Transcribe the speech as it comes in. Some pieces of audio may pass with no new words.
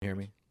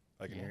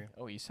I can hear you.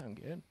 Oh, you sound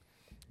good.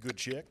 Good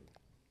chick.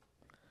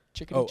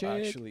 Chicken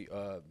chick. Actually,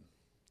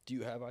 do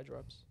you have eye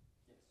drops?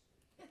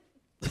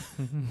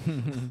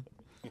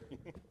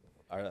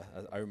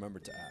 I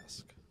remembered to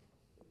ask.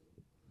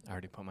 I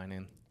already put mine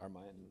in. Are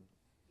mine?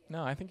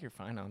 No, I think you're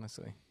fine,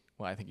 honestly.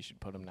 Well, I think you should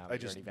put them now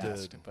that you already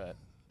asked, but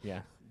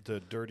yeah. The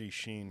dirty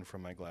sheen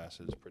from my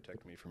glasses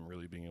protect me from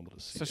really being able to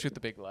see. Especially with the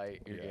big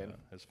light, you're good.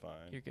 It's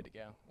fine. You're good to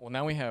go. Well,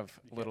 now we have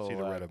little see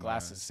the red of my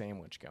glasses eyes.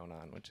 sandwich going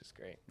on, which is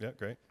great. Yeah,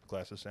 great.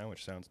 Glasses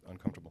sandwich sounds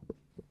uncomfortable.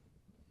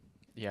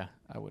 Yeah,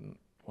 I wouldn't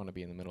want to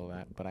be in the middle of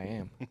that, but I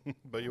am.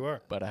 But you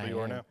are. But I you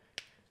are am. now.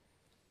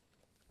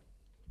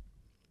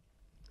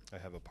 I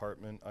have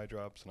apartment eye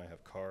drops and I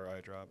have car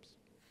eye drops.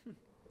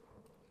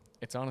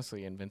 It's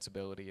honestly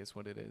invincibility is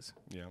what it is.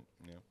 Yeah,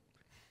 yeah.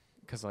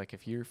 Because, like,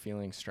 if you're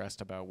feeling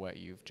stressed about what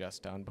you've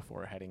just done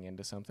before heading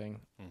into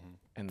something,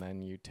 and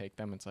then you take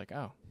them, it's like,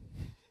 oh,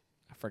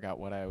 I forgot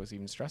what I was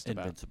even stressed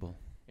about. Invincible.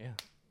 Yeah.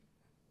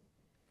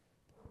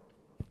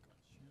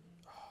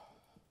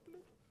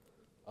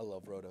 I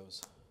love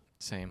Rotos.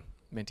 Same.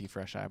 Minty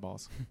fresh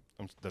eyeballs.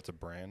 That's a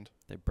brand.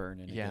 They burn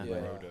in Yeah. a good way.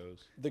 Rotos.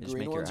 The Just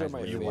green make your ones are eyes my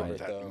really You want favorite,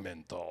 that though.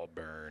 menthol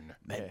burn.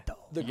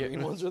 Menthol. The Yeah.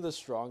 green ones are the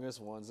strongest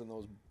ones, and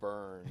those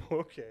burn.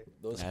 Okay.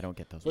 Those. I don't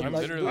get those. But I'm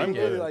like, literally literally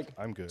good. like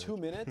I'm good. 2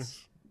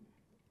 minutes,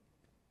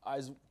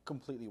 eyes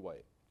completely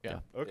white. Yeah.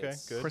 Okay,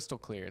 It's good. Crystal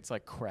clear. It's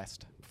like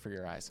Crest for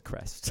your eyes.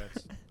 Crest.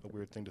 That's a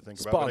weird thing to think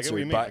about. But I get what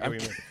you mean. Sponsored I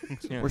get what you mean.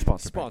 Yeah. We're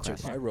sponsored. Sponsored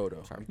by by Crest.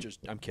 Roto. Sorry.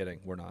 I'm kidding.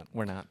 We're not.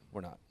 We're not.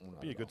 We're not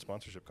Be a at good all.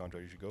 sponsorship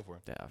contract. You should go for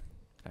it. Yeah,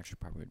 actually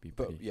probably would be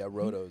But pretty. yeah,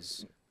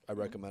 Rotos. I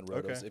recommend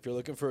Rotos. Okay. If you're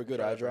looking for a good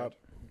Try eye it, drop,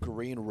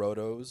 green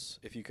Rotos.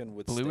 If you can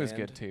withstand. Blue is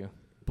good, too.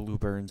 Blue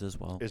burns as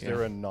well. Is Yeah.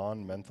 there a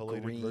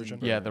non-mentholated Green version?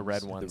 Yeah, the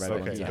red burns. ones. The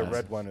red Okay, ones, the yes.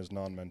 red one is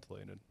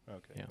non-mentholated.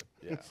 Okay. Yeah.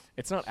 Yeah.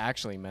 It's not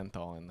actually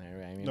menthol in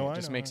there. I mean, No, it I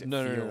just know. makes it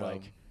No, no, feel no, no.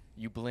 like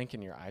you blink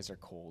and your eyes are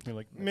cold. You're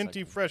like And it's minty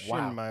like, fresh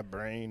wow. in my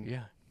brain.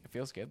 Yeah, it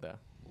feels good though.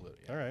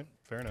 All right,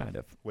 fair enough. Kind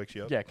of. Wakes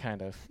you up. Yeah,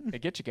 kind of.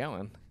 It gets you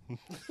going.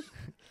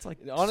 It's like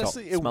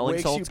Honestly, it smelling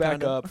wakes you salts back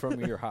kinda. up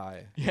from your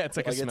high. Yeah, it's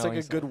like, Like a it's like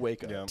a smelling good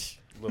wake up. Yeah.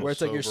 Where it's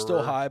like you're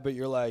still high, but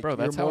you're like Bro,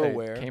 that's you're how more I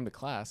aware. came to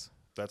class.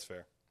 That's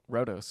fair.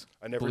 Rotos.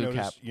 I never Blue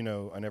noticed.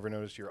 cap. I never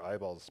noticed your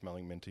eyeballs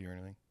smelling minty or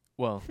anything.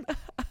 Well,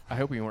 I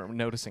hope you weren't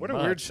noticing What a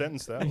much. weird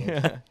sentence that was.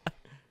 Yeah.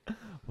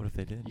 What if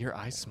they did? Your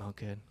eyes smell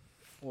good.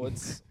 Well,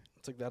 it's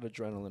like that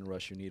adrenaline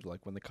rush you need,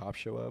 like when the cops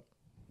show up,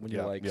 when Yeah,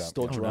 you're like yeah.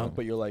 still Oh, drunk, no.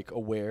 but you're like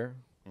aware.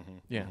 Mm-hmm.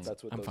 Yeah,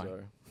 That's what I'm those fine.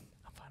 are.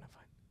 I'm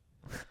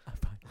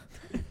fine.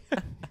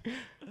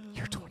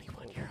 You're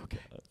 21. You're okay.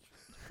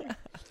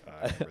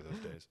 I remember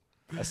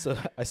those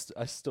days.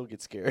 I still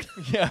get scared.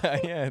 yeah,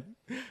 yeah.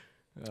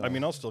 I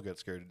mean, I'll still get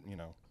scared.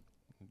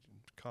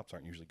 Cops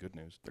aren't usually good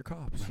news. They're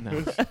cops.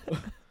 No.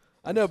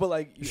 I know, but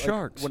like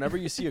Sharks. whenever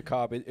you see a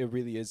cop, it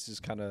really is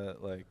just kind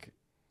of like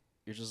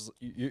you're just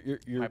you're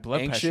My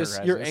blood pressure anxious.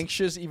 You're rises.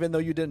 anxious even though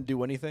you didn't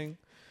do anything.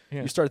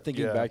 Yeah. You start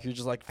thinking Yeah. back. You're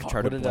just like, I fuck,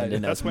 try to what did blend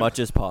in That's as when- much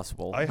as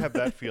possible. I have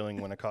that feeling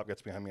when a cop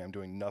gets behind me, I'm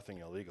doing nothing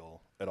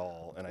illegal at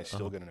all, and I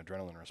still get an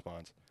adrenaline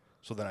response.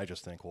 So then I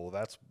just think, well,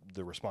 that's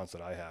the response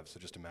that I have. So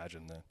just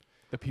imagine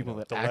The people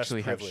that the less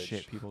actually have privilege-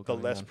 shit people the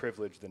going less on.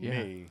 privilege than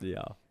Yeah. me.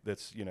 yeah.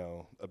 That's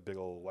a big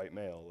old white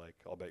male. Like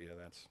I'll bet you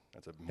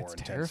that's a more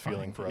It's intense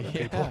feeling terrifying. for other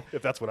Yeah. people.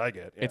 If that's what I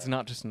get. Yeah. It's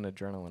not just an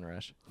adrenaline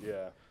rush.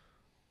 Yeah.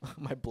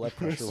 my blood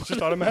pressure? It's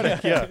just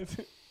automatic. Yeah.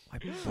 My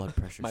blood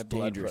pressure My is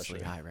blood dangerously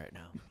pressure. high right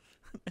now.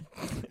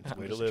 It's a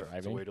way to just live. It's a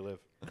driving. way to live.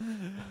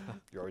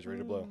 You're always ready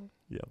to blow.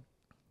 Yep.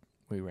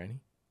 We ready?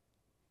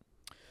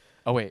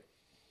 Oh wait,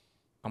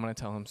 I'm gonna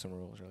tell him some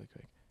rules really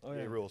quick. Oh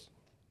Yeah, rules.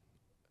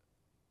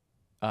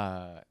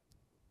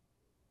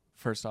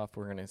 First off,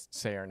 we're gonna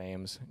say our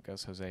names. It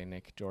goes Jose,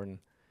 Nick, Jordan.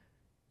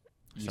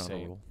 You It's not a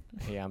say, rule.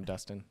 "Hey, I'm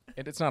Dustin."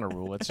 It's not a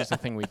rule. It's just a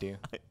thing we do.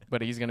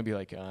 But he's gonna be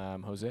like,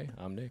 "I'm Jose.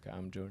 I'm Nick.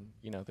 I'm Jordan."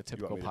 The You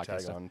typical want me to podcast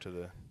tag stuff. on to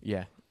the?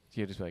 Yeah.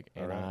 He'll just be like,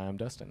 "And Alright. I'm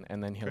Dustin,"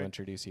 and then he'll Great.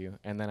 introduce you.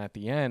 And then at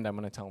the end, I'm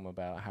gonna tell him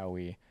about how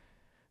we.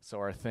 So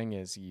our thing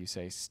is, you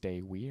say,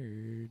 "Stay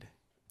weird,"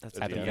 That's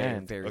At the very,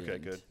 end. very Okay,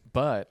 end. good.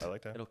 but I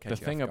like that. It'll catch the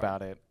you thing off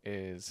guard. about it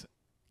is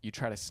you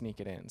try to sneak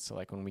it in. So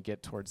like when we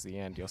get towards the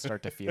end, you'll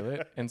start to feel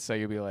it. And so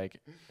you'll be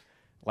like,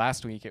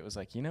 last week it was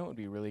like, it would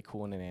be really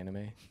cool in an anime.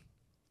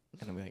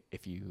 And I'll be like,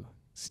 if you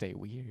stay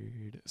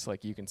weird. So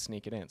like you can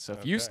sneak it in. So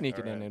if you Okay, sneak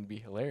it in, alright. it'd be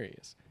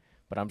hilarious.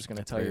 But I'm just going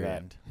to At the tell you very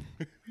that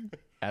end.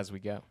 as we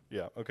go.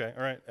 Yeah. Okay.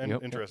 All right. And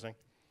Yep. interesting.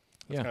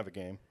 That's Yeah. kind of a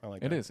game. I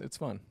like It that. is. It's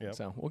fun. Yep.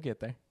 So we'll get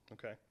there.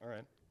 Okay. All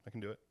right. I can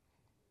do it.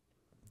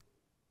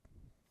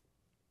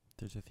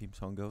 There's a theme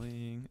song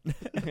going.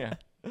 Yeah.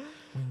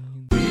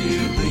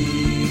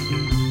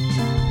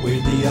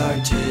 Weirdly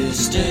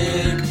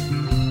artistic.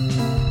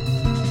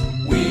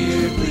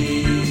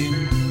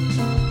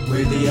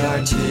 Weirdly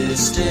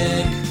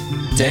artistic.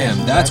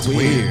 Damn, that's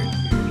weird.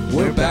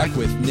 We're back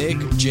with Nick,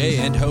 Jay,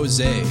 and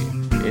Jose.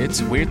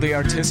 It's weirdly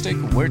artistic.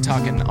 We're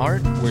talking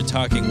art. We're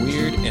talking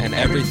weird and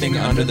everything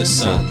under the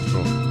sun.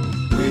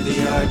 Weirdly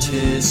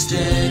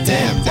artistic.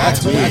 Damn,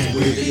 that's weird.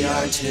 Weirdly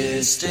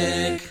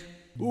artistic.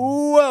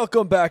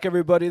 Welcome back,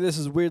 everybody. This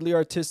is Weirdly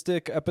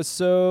Artistic,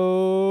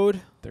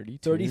 episode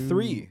 33.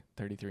 33.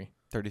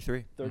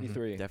 33.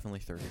 33. Definitely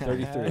 30.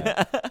 33.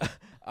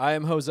 I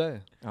am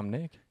Jose. I'm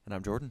Nick. And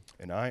I'm Jordan.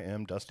 And I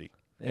am Dusty.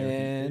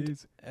 And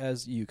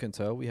as you can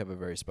tell, we have a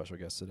very special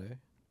guest today,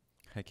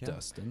 Heck yeah.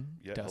 Dustin.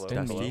 Yeah,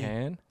 Dustin hello.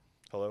 Meehan.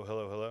 Hello,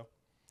 hello, hello.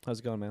 How's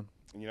it going, man?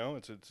 You know,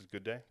 it's a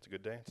good day. It's a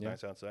good day. It's Yeah.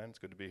 nice outside. It's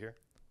good to be here.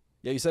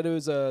 Yeah, you said it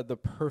was the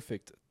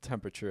perfect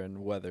temperature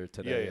and weather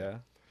today, Yeah, yeah?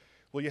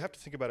 Well, you have to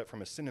think about it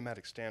from a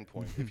cinematic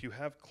standpoint. If you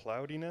have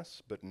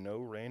cloudiness but no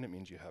rain, it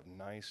means you have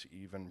nice,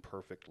 even,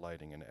 perfect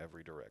lighting in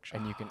every direction.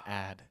 And you can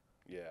add.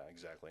 Yeah,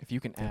 exactly. If you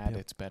can Good add, deal.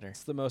 it's better.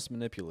 It's the most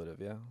manipulative,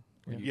 yeah?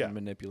 Where You Yeah. can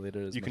manipulate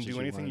it as You much can as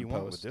do anything you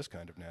want with post. this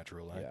kind of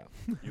natural light.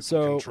 Yeah. You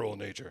So- can control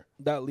nature.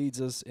 That leads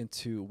us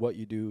into what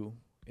you do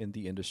in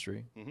the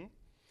industry.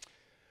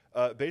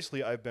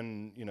 Basically, I've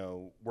been,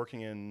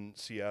 working in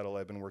Seattle.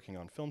 I've been working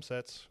on film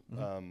sets,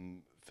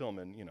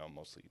 filming,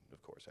 mostly,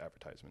 of course,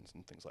 advertisements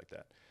and things like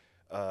that.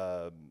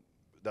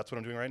 That's what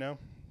I'm doing right now.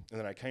 And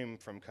then I came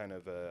from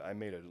I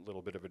made a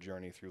little bit of a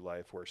journey through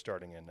life where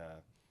starting in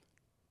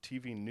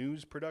TV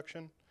news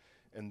production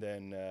and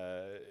then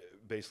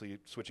basically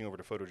switching over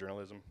to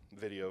photojournalism,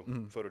 video,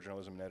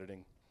 photojournalism and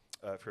editing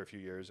for a few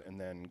years, and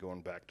then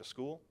going back to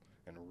school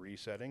and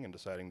resetting and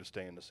deciding to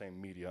stay in the same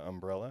media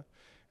umbrella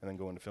and then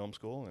going to film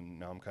school. And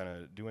now I'm kind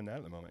of doing that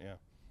at the moment, yeah.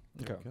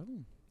 There Okay. we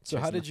go. So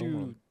how Chasing the did film you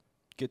world.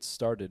 get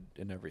started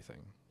in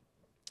everything?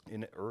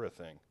 In a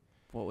thing.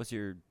 What was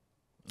your...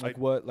 Like I-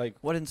 what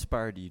What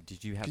inspired you?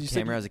 Did you have 'Cause a you said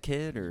camera you- as a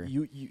kid, or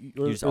you you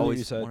earlier just you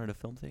always said, wanted to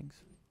film things?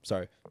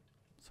 sorry.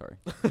 Sorry.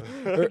 These are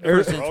all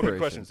inspiration. good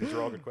questions. These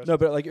are all good questions. No,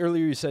 but like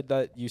earlier you said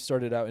that you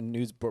started out in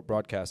news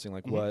broadcasting.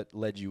 Like Mhm. what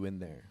led you in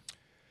there?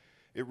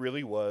 It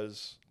really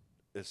was,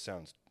 it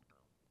sounds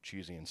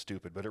cheesy and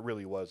stupid, but it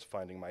really was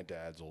finding my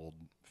dad's old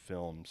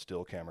film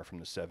still camera from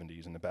the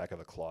 70s in the back of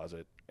a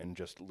closet and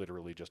just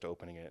literally just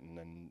opening it and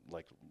then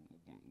like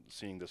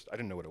seeing this. I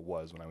didn't know what it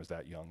was when I was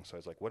that young. So I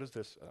was like, what is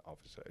this?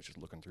 Obviously, I was just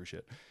looking through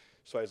shit.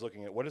 So I was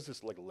looking at, what is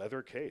this like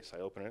leather case? I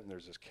open it and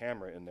there's this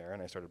camera in there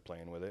and I started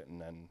playing with it.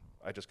 And then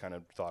I just kind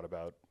of thought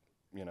about,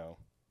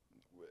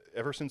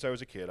 ever since I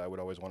was a kid, I would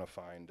always want to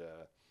find,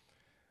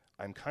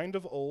 I'm kind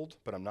of old,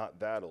 but I'm not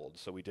that old.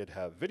 So we did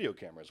have video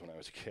cameras when I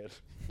was a kid,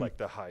 like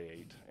the High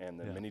 8 and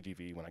the Yeah. Mini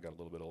DV when I got a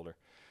little bit older.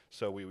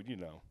 So we would,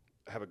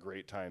 have a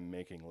great time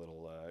making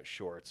little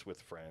shorts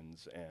with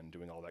friends and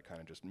doing all that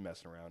kind of just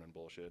messing around and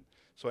bullshit.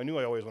 So I knew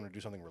I always wanted to do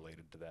something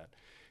related to that.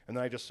 And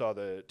then I just saw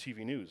the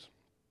TV news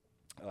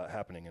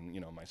happening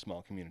in, my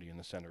small community in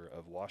the center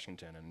of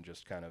Washington and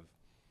just kind of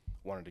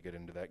wanted to get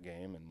into that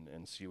game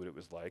and see what it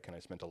was like. And I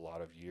spent a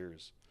lot of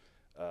years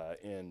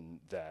in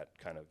that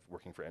kind of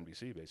working for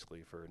NBC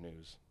basically for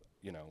news,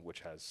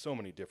 which has so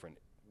many different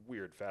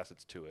weird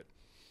facets to it.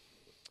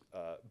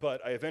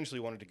 But I eventually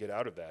wanted to get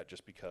out of that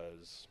just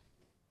because,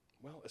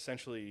 well,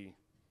 essentially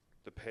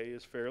the pay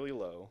is fairly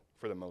low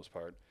for the most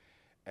part.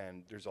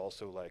 And there's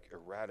also like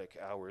erratic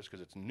hours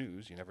because it's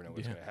news. You never know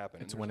what's Yeah. going to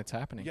happen. It's And when there's- it's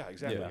happening. Yeah,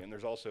 exactly. Yeah. And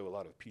there's also a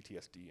lot of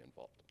PTSD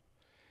involved.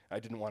 I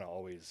didn't want to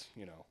always,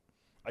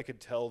 I could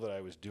tell that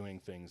I was doing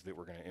things that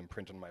were going to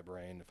imprint on my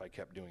brain if I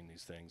kept doing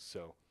these things.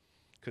 So,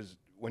 because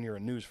when you're a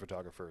news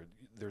photographer,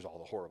 there's all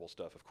the horrible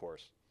stuff, of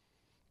course.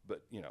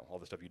 But, all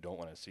the stuff you don't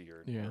want to see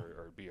or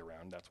be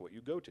around, that's what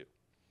you go to.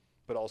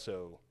 But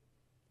also,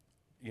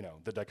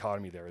 the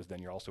dichotomy there is then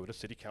you're also at a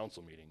city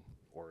council meeting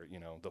or,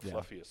 the Yeah.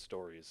 fluffiest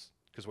stories.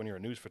 Because when you're a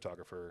news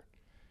photographer,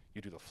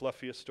 you do the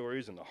fluffiest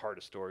stories and the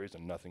hardest stories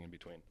and nothing in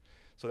between.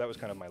 So that was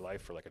kind of my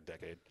life for like a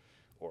decade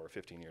or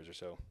 15 years or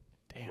so.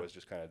 Damn. Was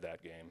just kind of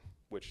that game,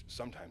 which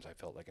sometimes I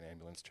felt like an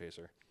ambulance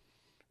chaser.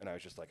 And I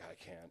was just like, I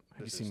can't. Have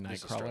you This seen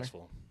is Nightcrawler?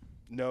 stressful.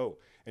 No.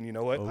 And you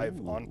know what?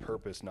 I've on Oh.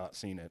 purpose not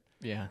seen it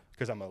Yeah.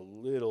 because I'm a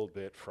little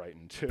bit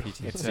frightened too. It's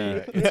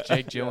PTSD. it's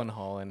Jake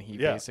Gyllenhaal, and he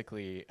Yeah.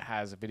 basically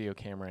has a video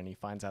camera, and he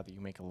finds out that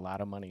you make a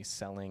lot of money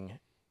selling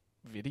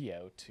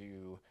video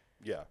to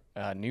Yeah.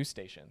 news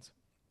stations.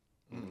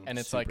 Mhm. And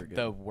it's Super like good.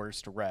 the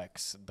worst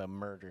wrecks, the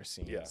murder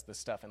scenes, Yeah. the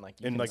stuff, and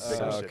like you In can like see-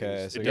 bigger Oh, cities.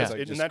 okay, so It it does, gets, like,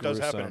 and just that does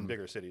happen in gruesome.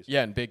 bigger cities.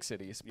 yeah, in big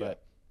cities, Yeah.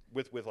 but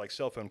With like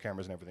cell phone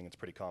cameras and everything, it's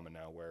pretty common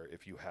now where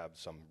if you have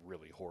some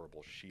really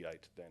horrible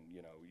Shiite, then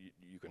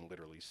you can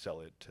literally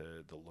sell it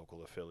to the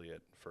local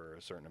affiliate for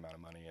a certain amount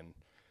of money, and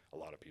a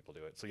lot of people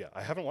do it. So yeah,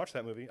 I haven't watched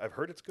that movie. I've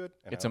heard it's good.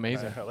 And It's I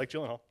amazing. I like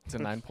Gyllenhaal. it's a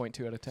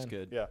 9.2 out of 10. It's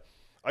good. Yeah,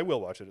 I will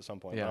watch it at some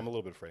point. Yeah. But I'm a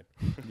little bit afraid.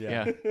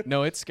 Yeah.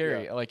 No, it's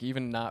scary. Yeah. Like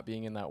even not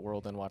being in that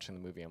world and watching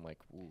the movie, I'm like,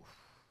 ooh,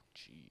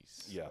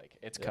 jeez. Yeah. Like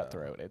it's Yeah.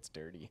 cutthroat. It's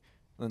dirty.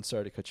 And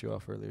sorry to cut you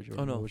off earlier, Jordan.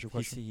 Oh, no. What was your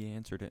question? He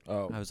answered it.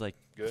 Oh. I was like,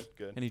 Good,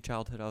 good. any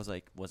childhood? I was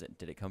like,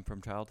 did it come from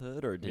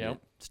childhood or did Yep.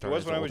 it start It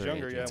was as when I was older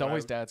younger. age? Yeah, It's when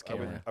always I- dad's I was-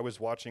 camera. I was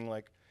watching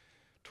like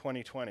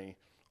 2020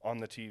 on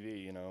the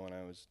TV, when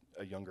I was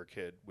a younger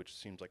kid, which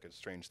seems like a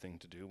strange thing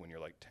to do when you're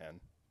like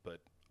 10, but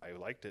I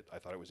liked it. I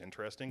thought it was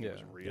interesting. It was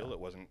Yeah, real. yeah. It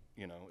wasn't,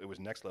 it was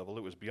next level.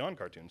 It was beyond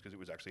cartoons because it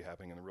was actually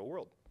happening in the real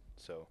world.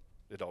 So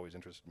it always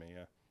interested me.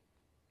 Yeah.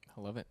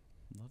 I love it.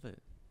 Love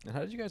it. And how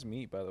did you guys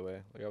meet, by the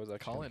way? Like I was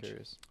actually College.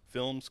 curious.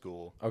 Film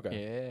school.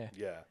 Okay.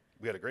 Yeah. Yeah.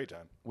 We had a great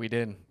time. We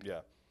did.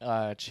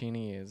 Yeah.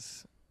 Cheney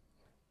is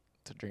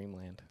it's a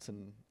dreamland. It's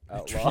an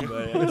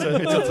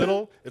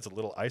outlaw. It's a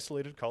little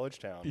isolated college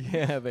town.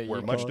 Yeah, that where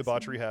you much call us.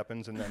 debauchery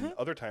happens, and then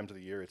other times of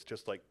the year, it's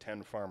just like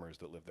 10 farmers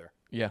that live there.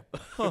 Yeah,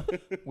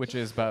 which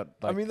is about.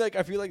 Like, I mean, like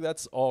I feel like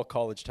that's all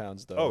college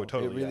towns, though. Oh,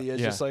 totally, It really yeah.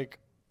 is Yeah. just like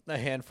a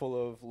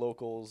handful of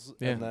locals,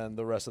 Yeah. and then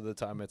the rest of the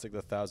time, it's like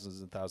the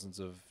thousands and thousands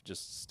of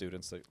just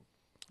students that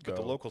But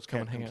the go. locals Come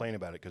can't and hang out. complain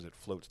about it because it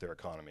floats their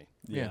economy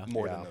Yeah.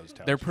 more Yeah. than those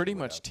towns. they're usually pretty would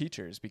much have.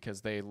 teachers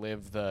because they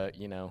live the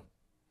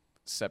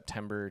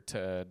September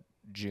to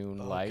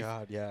June Oh life.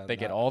 God, yeah. They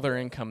get now- all their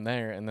income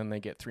there, and then they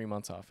get 3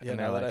 months off. Yeah, and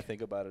now they're that I like,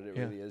 think about it, it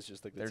Yeah. really is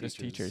just like the they're just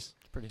teachers.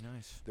 It's pretty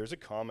nice. There's a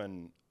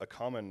common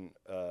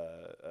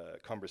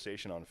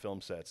conversation on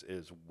film sets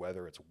is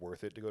whether it's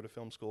worth it to go to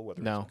film school,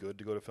 whether No. it's good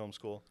to go to film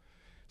school.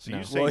 So No.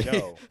 you say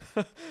Well,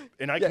 no,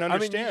 and I Yeah, can I mean,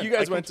 understand. you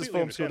guys I went to completely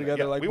film school understand that.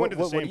 together, Yeah, like, we went to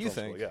the what same do you film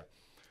school, think? Yeah,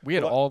 We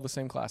had Well- all the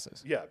same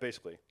classes, yeah,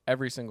 basically.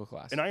 every single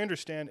class. And I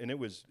understand, and it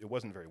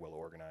wasn't very well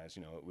organized.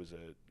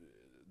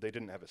 They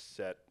didn't have a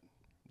set.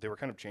 They were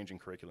kind of changing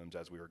curriculums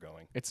as we were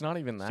going. It's not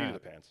even Seat of the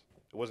that. pants.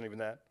 It wasn't even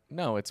that.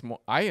 No, it's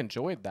more. I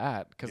enjoyed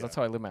that because Yeah. that's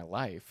how I live my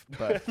life.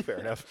 But Fair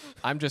enough.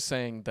 I'm just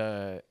saying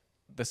the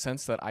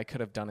sense that I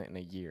could have done it in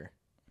a year,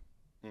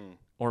 Mm.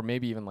 or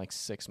maybe even like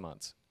 6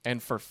 months,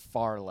 and for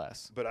far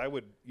less. But I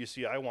want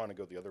to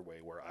go the other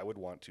way, where I would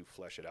want to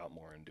flesh it out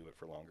more and do it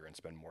for longer and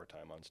spend more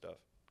time on stuff.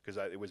 Because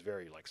it was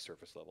very like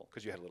surface level.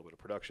 Because you had a little bit of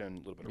production, a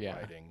little bit of Yeah.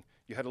 writing,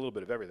 you had a little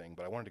bit of everything.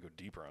 But I wanted to go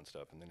deeper on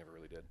stuff, and they never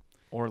really did.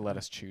 Or let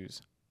us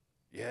choose.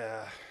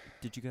 Yeah,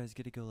 Did you guys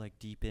get to go like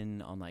deep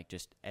in on like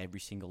just every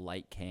single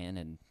light can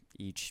and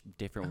each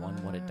different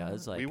one what it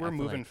does? Like we I were feel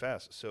moving like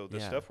fast. So the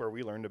Yeah. stuff where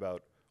we learned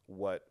about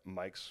what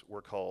mics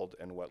were called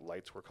and what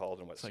lights were called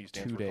and what It's like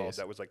C-stands 2 were called, days.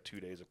 that was like 2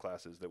 days of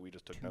classes that we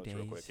just took 2 notes real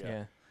days? quick. Yeah.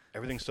 Yeah.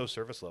 Everything's so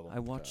surface level. I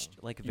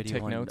watched like a You video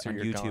take on, notes or on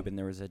you're YouTube, gone. and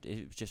there was it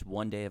was just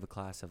one day of a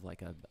class of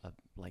like a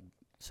like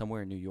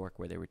somewhere in New York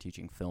where they were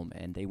teaching film,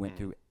 and they went Mm.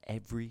 through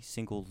every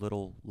single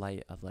little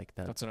light of like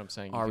the That's what I'm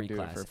saying. You RE can do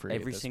class, it for free. at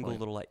every this single point.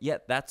 little light. Yeah,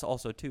 that's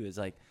also too is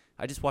like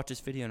I just watched this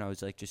video and I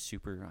was like just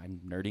super. I'm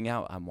nerding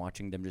out. I'm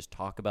watching them just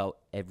talk about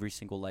every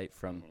single light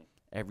from Mhm.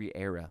 every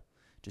era,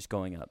 just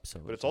going up. So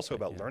But it's just also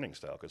like, about yeah. learning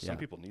style because Yeah. some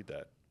people need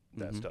that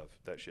Mhm. stuff,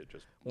 that shit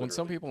just. Well, and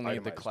some literally people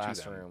need the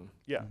itemized to them. classroom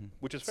Yeah, Mhm.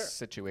 which is fair.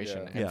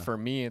 situation. Yeah. And Yeah. for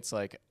me, it's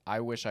like I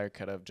wish I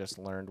could have just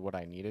learned what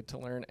I needed to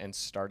learn and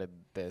started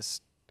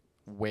this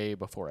way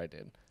before I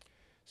did.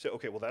 So,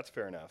 okay, well, that's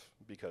fair enough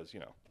because,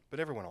 but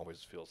everyone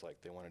always feels like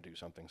they want to do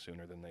something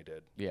sooner than they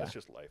did. Yeah. That's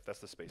just life. That's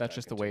the space. That's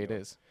just the way it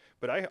is.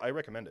 But I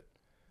recommend it.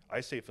 I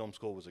say film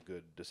school was a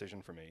good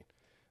decision for me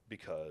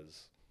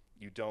because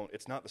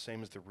it's not the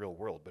same as the real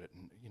world, but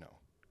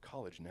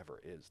college never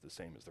is the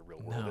same as the real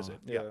world, is No. it?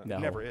 Yeah. It No.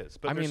 never is.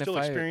 But I there's mean, still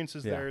if I-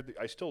 experiences yeah. there.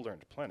 I still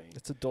learned plenty.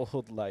 It's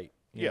adulthood light.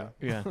 you Yeah. know?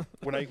 Yeah.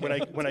 When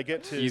I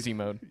get to Easy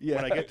mode. Yeah.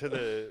 when I get to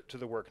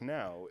the work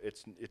now,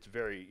 it's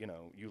very,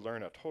 you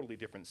learn a totally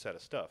different set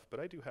of stuff.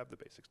 But I do have the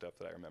basic stuff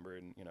that I remember,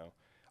 and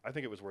I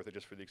think it was worth it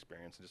just for the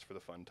experience and just for the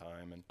fun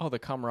time. And Oh, the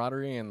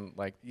camaraderie and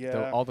like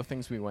Yeah. all the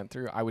things we went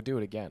through. I would do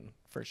it again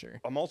for sure.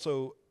 I'm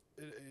also,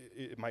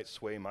 it might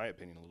sway my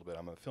opinion a little bit.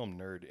 I'm a film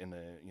nerd in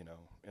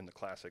the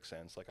classic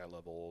sense. Like I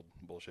love old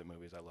bullshit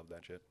movies. I love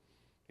that shit.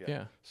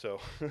 Yeah. So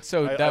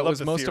So I that love was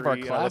the most of our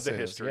theory and I love the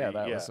classes. history, Yeah,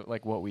 that yeah. was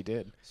like what we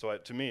did. So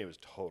to me, it was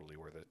totally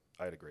worth it.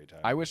 I had a great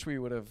time. I wish we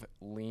would have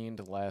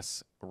leaned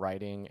less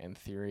writing and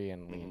theory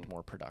and leaned Mhm.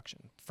 more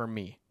production. For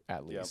me,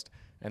 at Yep. least.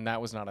 And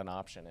that was not an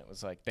option. It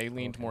was like they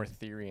leaned more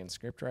theory and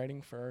script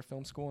writing for our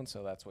film school, and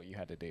so that's what you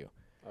had to do.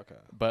 Okay.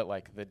 But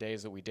like the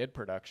days that we did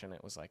production,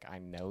 it was like I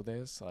know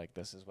this, like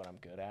this is what I'm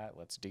good at.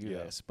 Let's do Yeah.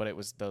 this. But it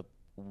was the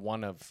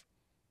one of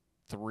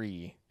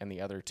 3, and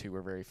the other 2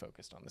 were very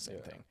focused on the same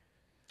Yeah. thing.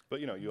 But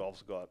you've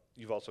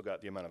also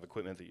got the amount of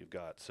equipment that you've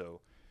got.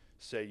 So,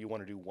 say you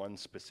want to do one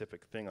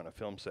specific thing on a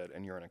film set,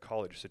 and you're in a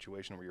college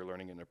situation where you're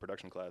learning in a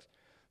production class.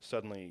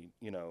 Suddenly,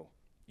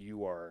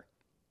 you are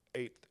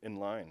 8th in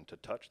line to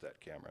touch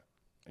that camera,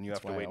 and you That's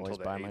have to why I wait until always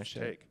the buy my 8th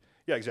shit. take.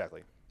 Yeah,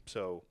 exactly.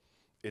 So,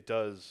 it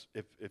does.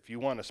 If you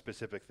want a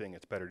specific thing,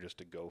 it's better just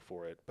to go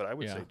for it. But I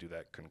would say Yeah. do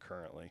that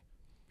concurrently.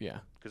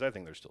 Yeah. Because I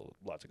think there's still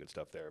lots of good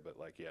stuff there, but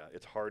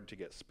it's hard to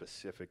get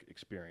specific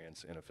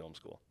experience in a film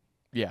school.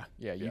 Yeah.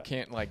 You Yeah.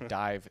 can't like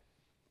dive.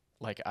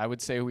 Like I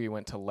would say we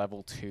went to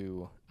level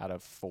 2 out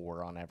of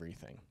 4 on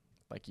everything.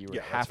 Like you were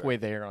Yeah, that's halfway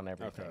right. there on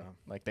everything. Okay.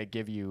 Like they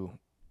give you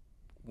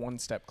one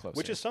step closer.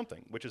 Which is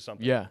something.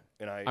 Yeah.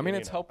 And I mean,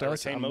 it's helped I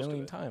us a retain most of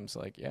million it. times.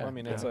 Like, yeah. Well, I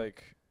mean, yeah. it's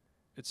like,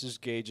 it's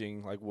just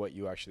gauging like what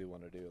you actually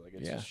want to do. Like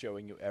it's Yeah. just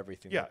showing you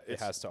everything Yeah, that it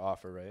it's- has to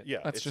offer, right? Yeah,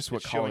 That's it's just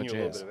what showing you college a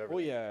little is. bit of Well,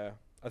 everything. yeah.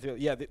 I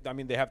feel I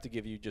mean, they have to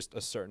give you just a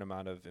certain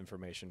amount of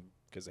information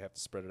because they have to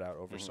spread it out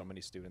over so Mhm.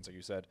 many students. Like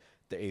you said,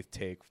 the 8th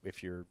take,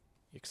 if you're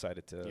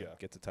excited to Yeah.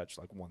 get to touch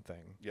like one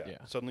thing. Yeah.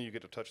 Yeah. Suddenly you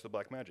get to touch the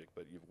black magic,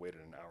 but you've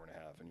waited an hour and a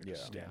half and you're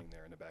just Yeah. standing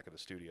there in the back of the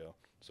studio.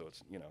 So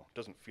it's,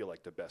 doesn't feel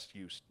like the best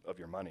use of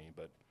your money,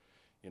 but,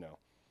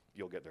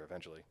 you'll get there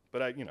eventually.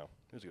 But it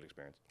was a good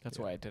experience. That's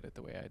why I did it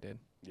the way I did.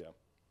 Yeah.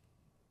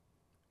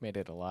 made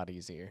it a lot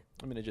easier.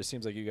 I mean, it just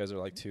seems like you guys are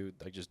like two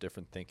like just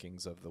different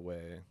thinkings of the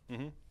way.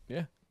 Mm-hmm.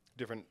 Yeah.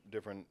 Different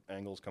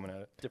angles coming at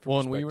it. Different Well,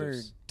 and we were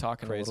perspectives.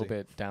 talking a Crazy. little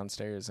bit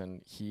downstairs,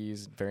 and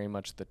he's very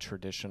much the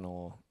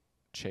traditional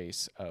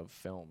chase of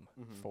film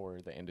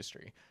for the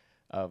industry,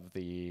 of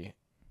the,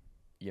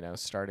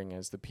 starting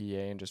as the PA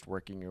and just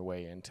working your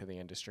way into the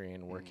industry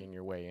and working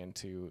your way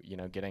into,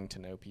 getting to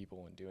know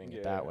people and doing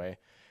it that way.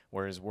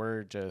 Whereas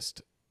we're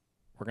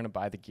going to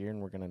buy the gear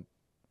and we're going to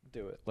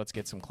do it. let's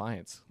get some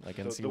clients,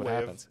 and see the what way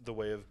happens. the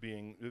way of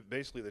being,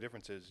 basically the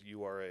difference is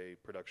you are a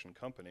production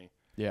company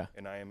Yeah.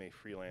 and I am a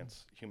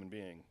freelance human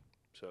being.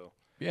 So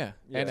Yeah.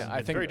 Yeah. And It's I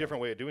it's a think very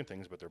different way of doing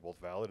things, but they're both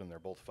valid and they're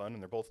both fun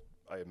and they're both,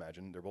 I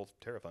imagine, they're both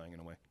terrifying in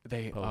a way.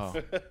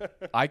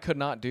 I could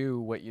not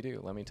do what you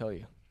do. Let me tell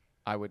you,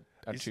 I'd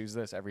He's- choose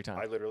this every time.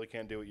 I literally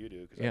can't do what you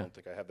do because I Yeah. don't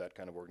think I have that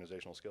kind of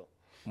organizational skill.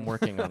 I'm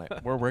working on it.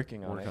 We're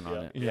working on Working it.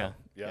 on it. Yeah.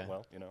 Yeah,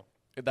 well,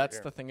 That's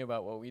here. the thing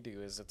about what we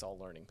do is it's all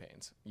learning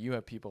pains. You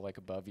have people like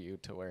above you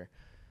to where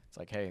it's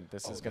like, hey,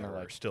 this is gonna there are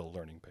like. still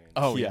learning pains.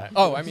 Oh Yeah. yeah.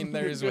 Oh, I mean,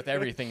 there is with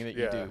everything that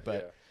you yeah, do,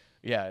 but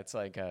yeah, it's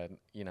like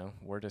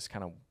we're just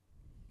kind of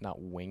not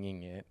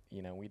winging it.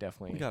 We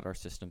definitely We got our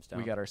systems down.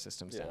 we got our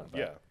systems Yeah. down.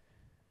 yeah. but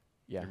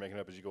yeah. You're making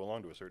it up as you go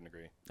along to a certain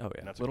degree, Oh yeah.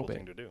 and that's a Little cool bit.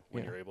 thing to do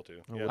when Yeah. you're able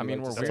to. Oh, Yeah, I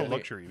mean, we're that's a weirdly-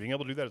 luxury. Being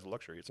able to do that is a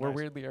luxury. It's We're nice.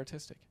 weirdly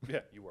artistic. Yeah,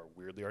 you are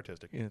weirdly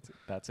artistic. Yeah,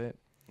 that's it.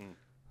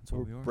 That's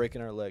what we We're are.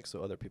 breaking our legs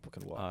so other people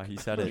can walk. He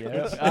said it.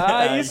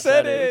 You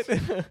said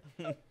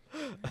it.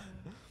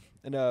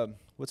 And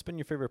what's been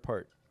your favorite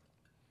part?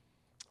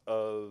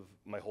 Of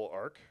my whole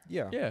arc,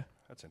 Yeah. Yeah.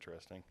 that's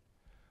interesting.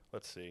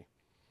 Let's see.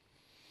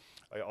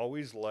 I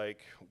always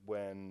like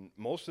when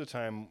most of the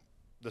time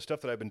the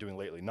stuff that I've been doing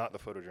lately, not the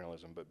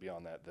photojournalism, but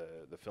beyond that,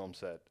 the film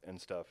set and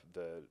stuff.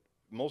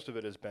 Most of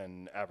it has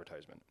been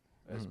advertisement,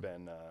 has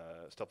been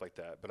stuff like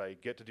that. But I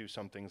get to do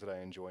some things that I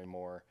enjoy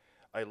more.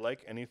 I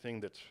like anything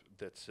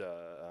that's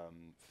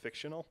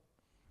fictional,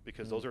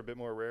 because those are a bit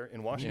more rare.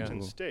 In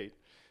Washington State,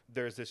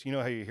 there's this,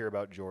 how you hear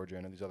about Georgia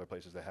and these other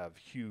places that have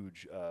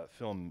huge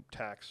film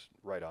tax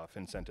write-off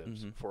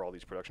incentives for all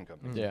these production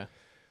companies. Yeah.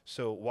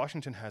 So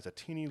Washington has a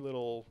teeny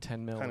little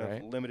 10 mil, kind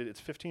right? of limited. It's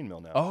 15 mil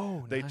now.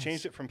 Oh, They nice.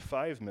 changed it from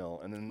 5 mil,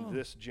 and then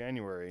this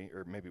January,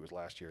 or maybe it was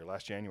last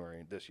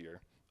January this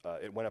year,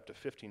 it went up to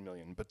 15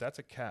 million. But that's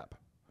a cap.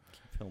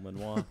 Film and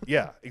Noir.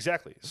 Yeah,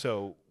 exactly.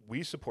 So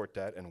we support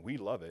that and we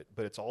love it,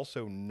 but it's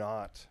also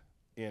not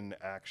in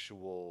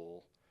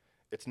actual.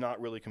 It's not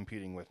really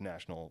competing with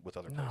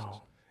other places.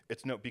 No.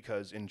 It's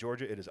because in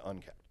Georgia it is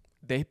uncapped.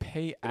 They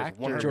pay It is actors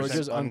 100%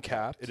 Georgia's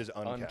uncapped. It is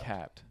uncapped.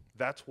 uncapped.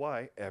 That's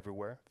why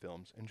everywhere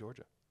films in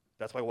Georgia.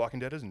 That's why Walking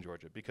Dead is in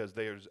Georgia, because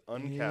there's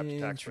uncapped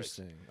tax rates.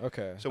 Interesting.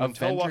 Okay. So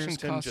until Avengers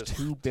Washington cost just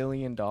 $2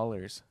 billion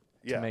to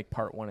Yeah. make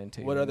part 1 and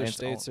 2. What other and it's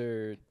states all-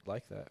 are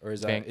like that, or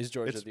is Van- is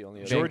Georgia it's the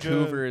only other? Georgia-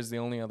 Vancouver is the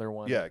only other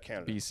one. Yeah,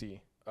 Canada.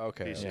 BC.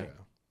 Okay. BC.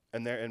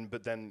 Okay.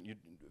 but then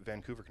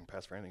Vancouver can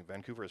pass for anything.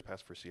 Vancouver has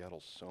passed for Seattle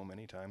so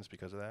many times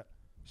because of that.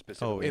 Oh,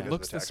 Specifically yeah. because It of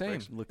looks the tax same.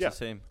 breaks. Looks Yeah. the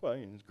same. Well,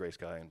 it's gray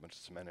sky and a bunch of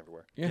cement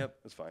everywhere. Yeah. Yep.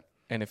 That's fine.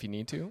 And if you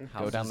need to, go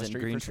Houses down the and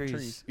street green for some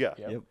trees. trees. Yeah.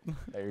 Yep.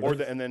 There it Or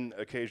is. and then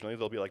occasionally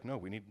they'll be like, no,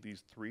 we need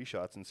these 3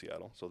 shots in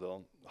Seattle. So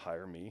they'll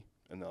hire me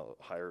and they'll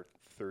hire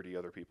 30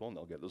 other people and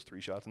they'll get those 3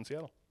 shots in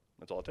Seattle.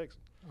 That's all it takes.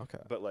 Okay.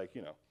 But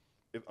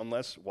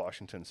unless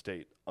Washington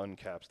State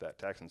uncaps that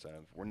tax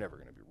incentive, we're never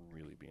going to be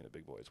really being the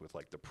big boys with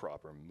the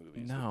proper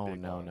movies. the No,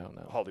 big,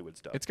 no. Hollywood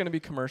stuff. It's going to be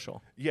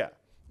commercial. Yeah,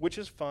 which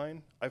is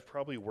fine. I've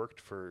probably worked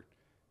for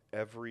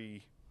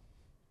every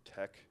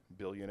tech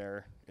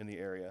billionaire in the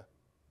area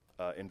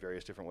in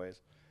various different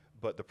ways.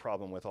 But the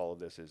problem with all of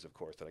this is, of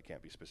course, that I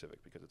can't be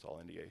specific because it's all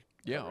NDA.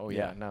 Yeah. covered. Oh,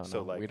 yeah. No,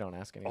 So, we don't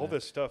ask any All of that.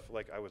 this stuff,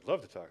 I would love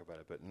to talk about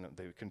it, but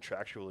they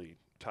contractually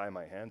tie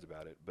my hands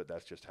about it. But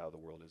that's just how the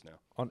world is now.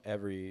 On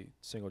every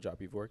single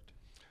job you've worked.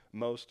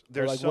 Most Or,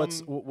 there's like,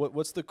 some.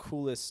 what's the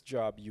coolest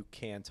job you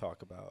can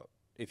talk about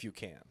if you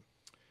can?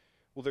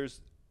 Well,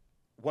 there's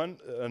one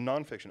a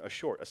nonfiction,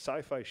 a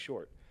sci-fi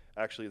short,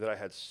 actually, that I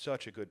had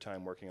such a good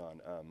time working on.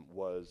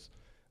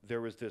 There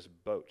was this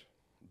boat,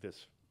 it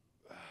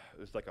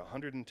was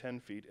 110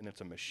 feet, and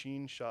it's a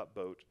machine shop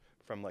boat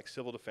from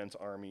Civil Defense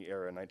Army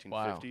era,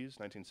 1950s,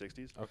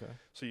 1960s. Okay.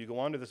 So you go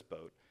onto this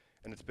boat,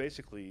 and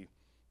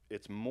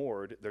it's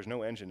moored. There's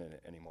no engine in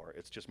it anymore.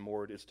 It's just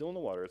moored. It's still in the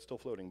water. It's still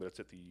floating, but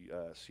it's at the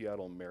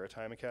Seattle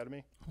Maritime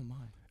Academy, Oh my.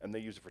 and they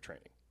use it for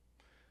training.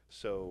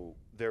 So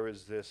there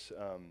was this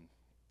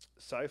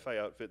sci-fi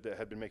outfit that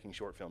had been making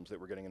short films that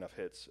were getting enough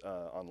hits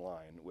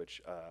online,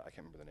 which I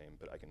can't remember the name,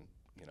 but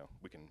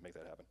we can make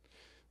that happen.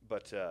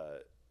 But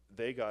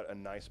they got a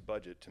nice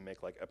budget to make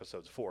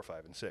episodes 4,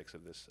 5, and 6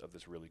 of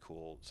this really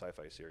cool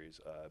sci-fi series,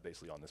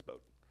 basically on this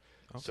boat.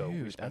 So we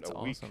Dude, spent that's a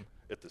week awesome.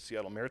 at the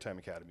Seattle Maritime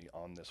Academy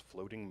on this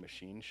floating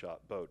machine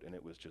shop boat, and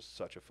it was just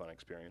such a fun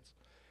experience.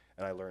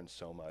 And I learned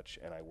so much,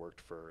 and I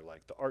worked for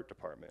the art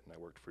department, and I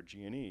worked for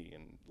G&E,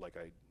 and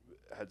I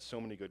had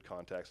so many good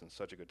contacts and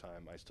such a good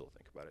time. I still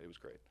think about it. It was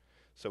great.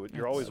 So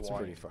you're always That's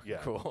wanting, pretty fucking yeah,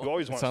 cool. you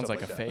always It want sounds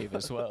stuff like a that. fave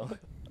as well.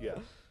 Yeah,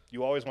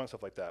 you always want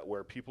stuff like that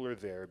where people are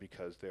there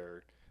because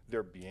they're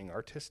being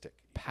artistic.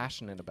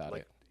 Passionate about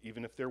it.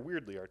 even if they're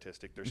weirdly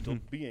artistic, they're still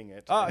being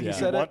it. Ah, and he you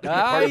said want it. to be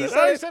part of He it. said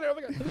Ah, it. he said it. Oh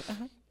my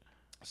God.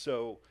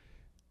 So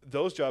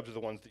those jobs are the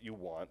ones that you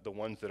want, the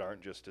ones that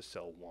aren't just to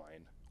sell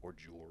wine or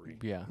jewelry,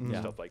 Yeah. and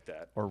Yeah. stuff like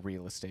that. Or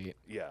real estate.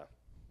 Yeah,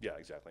 yeah,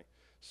 exactly.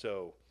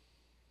 So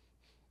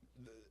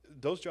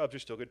those jobs are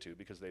still good too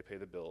because they pay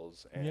the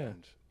bills, and Yeah.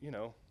 you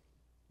know,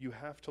 you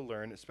have to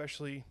learn.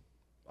 Especially,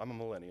 I'm a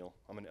millennial.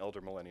 I'm an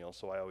elder millennial,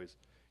 so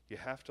you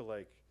have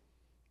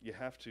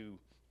to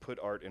put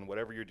art in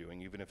whatever you're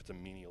doing, even if it's a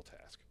menial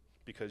task,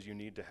 because you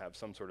need to have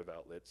some sort of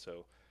outlet.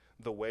 So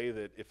the way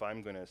that if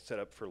I'm going to set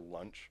up for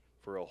lunch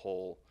for a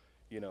whole,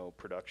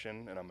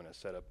 production, and I'm going to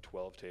set up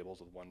 12 tables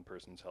with one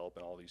person's help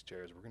and all these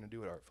chairs, we're going to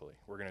do it artfully.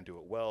 We're going to do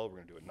it well. We're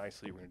going to do it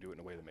nicely. We're going to do it in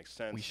a way that makes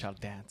sense. We shall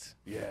dance.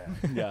 Yeah.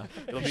 Yeah.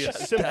 It'll be a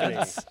symphony.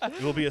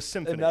 It'll be a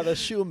symphony. Another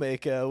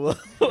shoemaker will.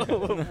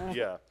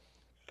 Yeah.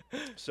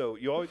 So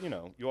you're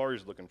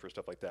always looking for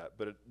stuff like that.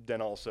 But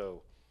then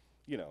also,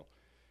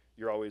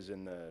 you're always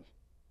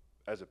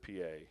as a PA,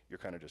 you're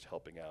kind of just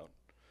helping out.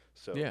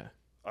 So Yeah.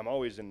 I'm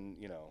always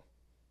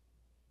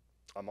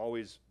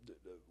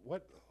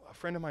what a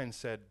friend of mine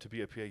said, to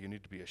be a PA, you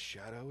need to be a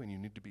shadow and you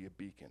need to be a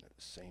beacon at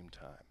the same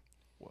time.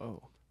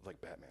 Whoa. Like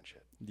Batman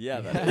shit.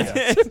 Yeah.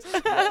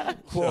 Yeah.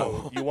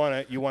 So you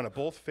wanna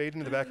both fade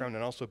into the background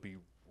and also be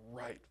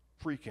right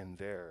freaking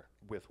there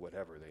with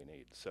whatever they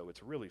need. So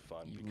it's really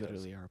fun. You because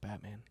literally are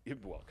Batman.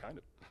 well, kind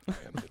of.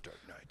 I am the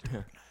Dark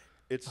Knight.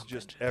 It's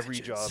just every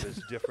job is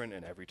different,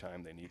 and every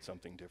time they need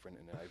something different.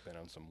 And I've been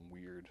on some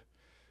weird,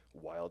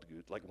 wild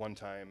goose. Like one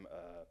time,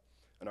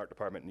 an art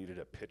department needed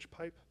a pitch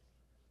pipe,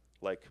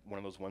 like one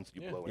of those ones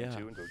that you blow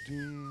into and go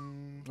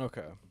ding.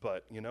 Okay.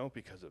 But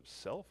because of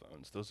cell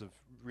phones, those have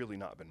really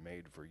not been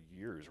made for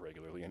years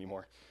regularly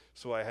anymore.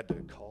 So I had to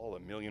call a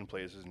million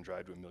places and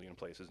drive to a million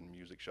places and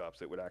music shops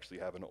that would actually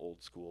have an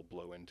old school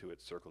blow into it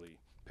circly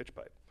pitch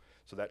pipe.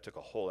 So that took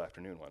a whole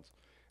afternoon once.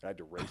 And I had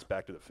to race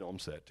back to the film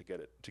set to get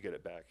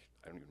it back.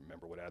 I don't even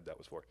remember what ad that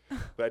was for,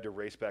 but I had to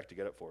race back to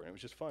get it for it. And it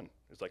was just fun.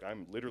 It's like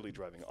I'm literally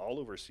driving all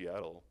over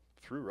Seattle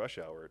through rush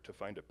hour to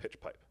find a pitch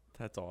pipe.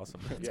 That's awesome.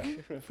 Yeah,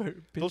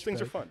 those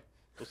things are fun.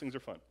 Those things are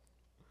fun.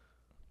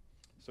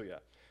 So yeah,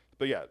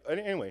 but yeah.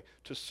 Anyway,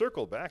 to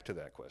circle back to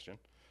that question,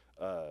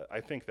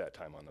 I think that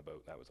time on the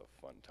boat, that was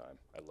a fun time.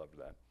 I loved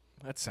that.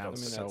 That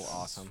sounds so that's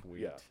awesome.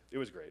 Yeah, it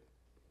was great.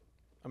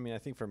 I mean, I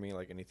think for me,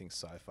 like anything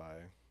sci-fi,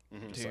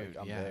 Mhm. it's like Dude,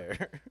 I'm yeah.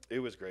 there. It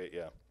was great,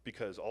 yeah.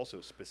 Because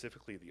also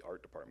specifically the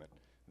art department,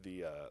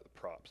 the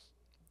props.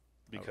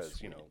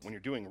 Because when you're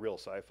doing real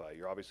sci-fi,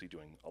 you're obviously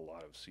doing a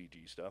lot of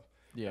CG stuff.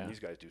 Yeah. And these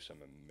guys do some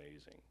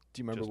amazing.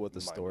 Do you remember just what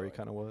the story mind-blowing.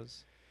 kind of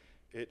was?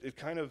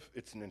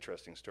 It's an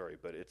interesting story,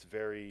 but it's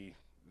very,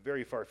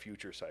 very far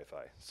future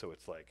sci-fi. So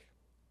it's like,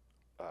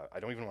 I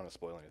don't even want to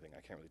spoil anything.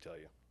 I can't really tell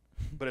you.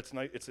 But it's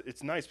nice.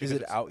 It's nice because Is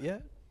it it's- out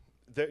yet?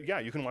 Yeah,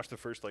 you can watch the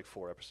first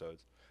 4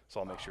 episodes. So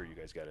I'll make sure you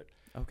guys get it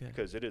Okay.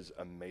 because it is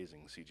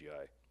amazing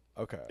CGI.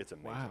 Okay. It's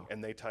amazing, Wow.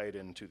 and they tie it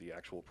into the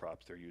actual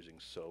props they're using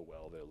so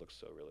well that it looks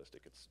so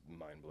realistic. It's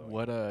mind blowing.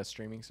 What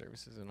streaming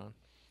service is it on?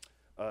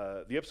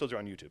 The episodes are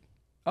on YouTube.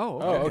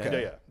 Oh, Oh, okay.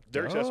 okay. Yeah,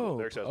 they're accessible.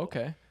 They're Dope.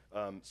 accessible.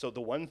 Okay. So the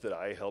ones that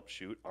I helped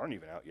shoot aren't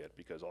even out yet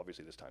because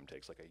obviously this time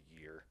takes like a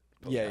year.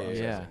 Yeah,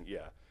 post-processing.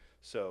 Yeah.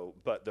 So,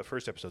 but the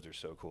first episodes are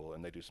so cool,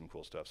 and they do some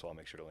cool stuff. So I'll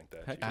make sure to link that.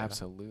 Heck to you. yeah.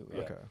 Absolutely.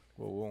 Yeah. Okay.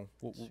 Well,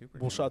 Super we'll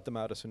cool. shout them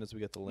out as soon as we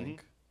get the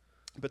link.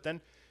 But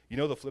then,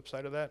 the flip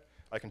side of that,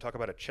 I can talk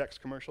about a Chex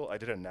commercial. I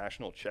did a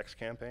national Chex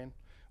campaign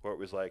where it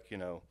was like,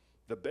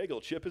 the bagel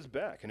chip is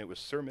back, and it was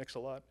Sir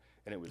Mix-a-Lot,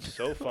 and it was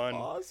so fun.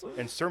 Awesome.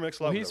 And Sir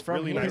Mix-a-Lot Well, was he's a from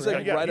really here. nice He's guy.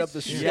 like Yeah, right up the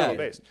he's street. Seattle Yeah.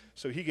 based.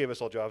 So he gave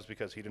us all jobs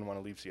because he didn't want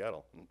to leave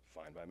Seattle. And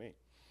fine by me.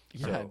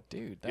 Yeah, So,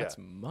 dude, that's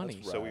yeah,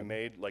 money. So we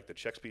made like the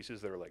Chex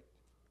pieces that are like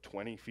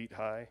 20 feet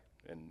high,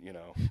 and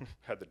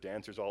had the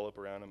dancers all up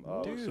around them.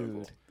 Oh, it was so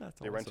cool. Dude. That's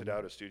They rented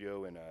out a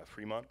studio in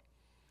Fremont,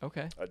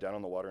 Okay. down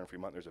on the water in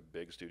Fremont. There's a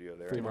big studio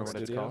there. Fremont what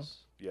it's called? Studios.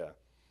 Yeah.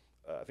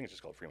 I think it's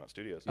just called Fremont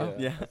Studios. Oh.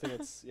 Yeah. I think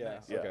it's Yeah,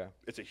 Okay.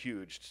 it's a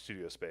huge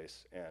studio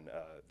space, and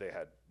they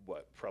had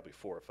probably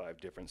 4 or 5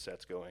 different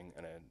sets going,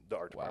 and then the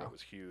art department Wow.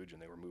 was huge,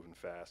 and they were moving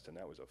fast, and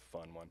that was a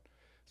fun one.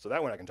 So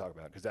that one I can talk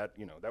about because that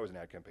that was an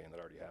ad campaign that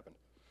already happened.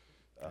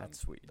 That's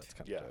sweet. That's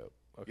kind of Yeah. dope.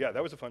 Okay. Yeah,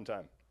 that was a fun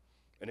time,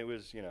 and it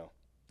was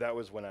that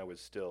was when I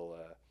was still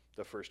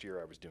the first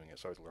year I was doing it,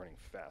 so I was learning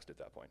fast at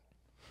that point.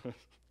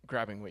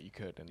 Grabbing what you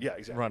could and Yeah,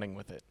 exactly. running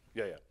with it.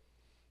 Yeah,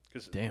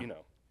 because Damn.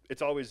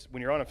 it's always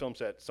when you're on a film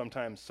set.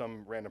 Sometimes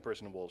some random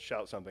person will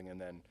shout something, and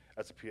then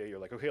as a PA, you're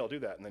like, "Okay, I'll do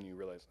that," and then you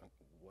realize,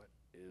 what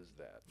is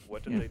that?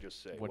 What did they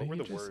just say? What What did were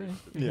he the just words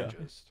say? that they Yeah.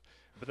 just?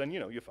 But then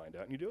you find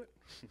out and you do it.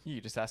 You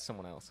just ask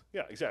someone else.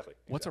 Yeah, exactly.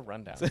 What's a exactly.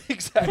 rundown?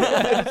 exactly.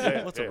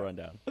 Yeah, What's yeah, a yeah.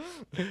 rundown?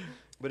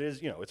 But it is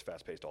it's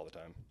fast paced all the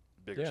time.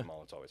 Big or Yeah.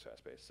 small, it's always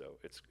fast paced. So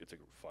it's a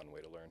fun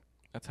way to learn.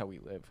 That's how we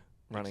live.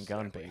 Run and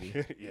gun, Exactly.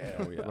 baby.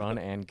 yeah, Run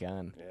and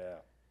gun. yeah.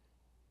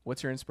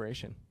 What's your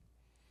inspiration?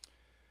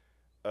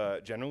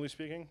 Generally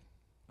speaking,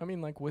 I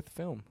mean, like with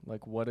film.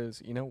 Like, what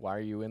is why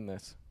are you in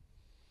this?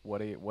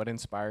 What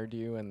inspired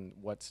you, and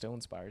what still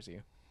inspires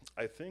you?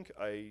 I think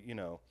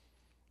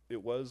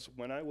it was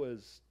when I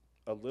was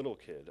a little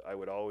kid, I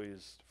would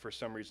always, for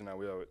some reason, I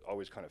was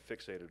always kind of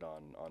fixated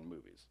on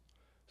movies.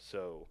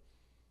 So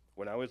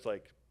when I was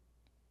like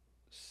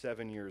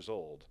 7 years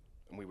old,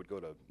 and we would go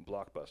to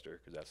Blockbuster,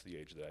 because that's the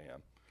age that I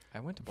am. I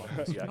went to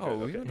Blockbuster. Yeah, Oh,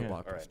 we okay. went to Yeah. All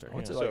right. Blockbuster. I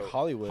went to Yeah. like So-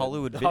 Hollywood.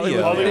 Hollywood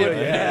Video. Hollywood,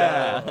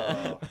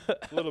 yeah.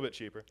 A little bit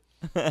cheaper.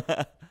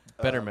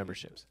 Better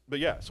memberships. But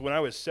yeah, so when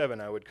I was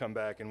 7, I would come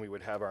back and we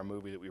would have our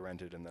movie that we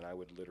rented, and then I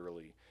would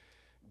literally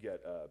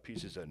get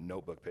pieces of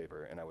notebook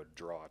paper and I would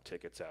draw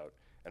tickets out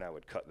and I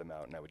would cut them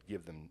out and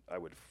I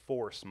would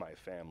force my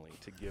family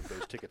to give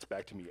those tickets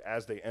back to me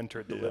as they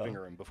entered the living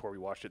room before we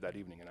watched it that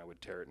evening, and I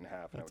would tear it in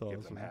half and I would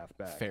give them half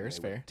back. Fair and is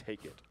they would fair.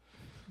 take it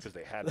because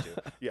they had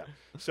to. Yeah.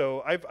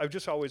 So I've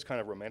just always kind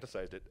of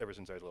romanticized it ever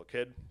since I was a little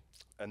kid.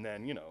 And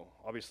then,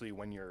 obviously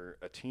when you're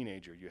a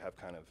teenager, you have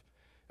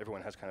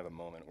everyone has kind of a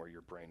moment where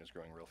your brain is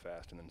growing real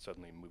fast, and then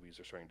suddenly movies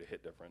are starting to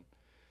hit different.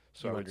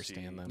 So You I would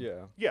understand see, them.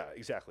 Yeah. Yeah,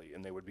 exactly,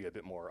 and they would be a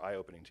bit more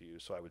eye-opening to you.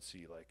 So I would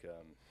see like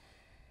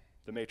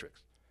The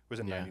Matrix was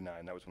in Yeah.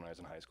 '99. That was when I was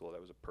in high school.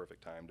 That was a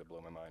perfect time to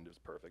blow my mind. It was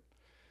perfect,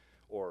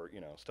 or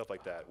stuff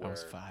like that. I Where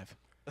was 5.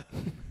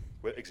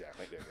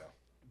 exactly, there you go.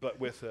 But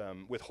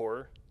with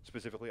horror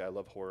specifically, I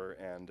love horror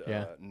and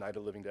Yeah. Night of the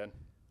Living Dead,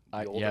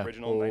 the old yeah.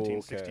 original Oh,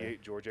 1968 okay.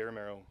 George A.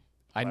 Romero.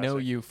 I know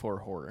classic. you for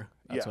horror.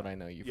 That's Yeah. what I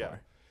know you Yeah.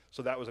 for.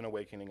 So that was an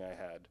awakening I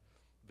had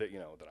that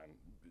that I'm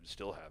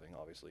still having,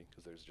 obviously,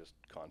 because there's just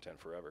content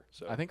forever.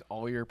 So I think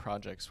all your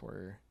projects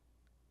were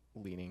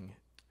leaning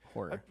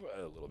horror.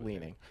 a little bit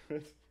leaning.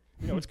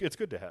 it's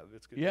good to have.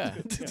 It's good. Yeah.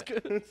 It's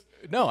good.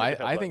 No, Yeah, I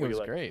but think what it do was you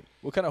like? great.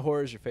 What kind of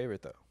horror is your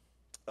favorite though?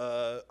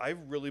 I've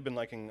really been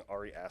liking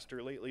Ari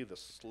Aster lately. The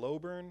slow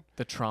burn,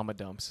 The trauma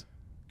dumps.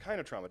 kind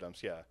of trauma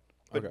dumps, yeah.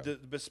 But, Okay.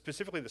 but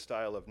specifically the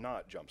style of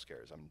not jump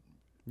scares.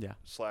 Yeah.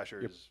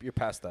 Slashers. You're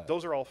past that.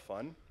 Those are all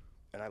fun,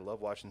 and I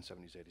love watching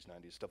 70s, 80s,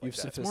 90s stuff like You've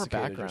that. It's more sophisticated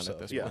background yourself. at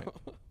this Yeah.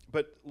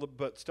 point.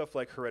 But stuff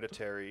like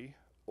Hereditary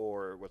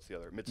or what's the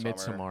other?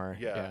 Midsommar.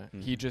 Yeah.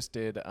 He just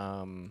did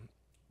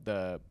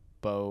the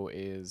Beau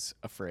is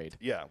Afraid.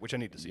 Yeah, which I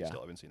need to see Yeah. still.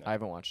 I haven't seen that. I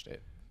haven't watched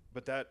it.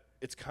 But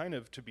it's kind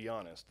of, to be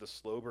honest, the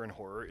slow burn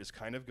horror is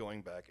kind of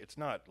going back. It's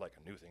not like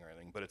a new thing or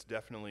anything, but it's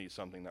definitely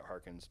something that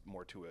harkens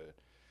more to a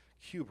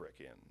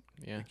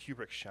Yeah. a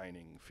Kubrick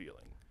Shining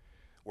feeling,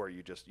 where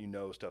you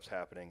stuff's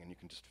happening and you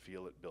can just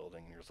feel it building,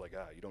 and you're just like,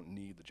 you don't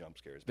need the jump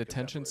scares. The because that's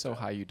tension's where so it's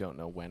at. high you don't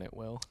know when it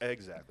will.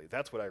 Exactly.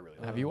 That's what I really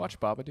like. Have you watched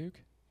Babadook?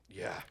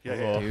 Yeah.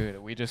 Yeah. Dude,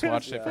 we just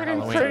watched it for freaking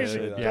Halloween. crazy.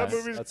 dude. That Yeah.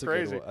 movie's That's a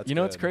crazy. good one. That's You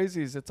know what's good.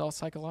 crazy is it's all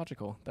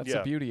psychological. That's the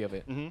Yeah. beauty of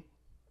it. Mm-hmm.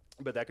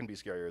 But that can be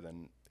scarier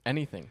than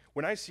Anything.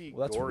 when I see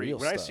Well, that's gory. real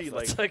When I stuff. see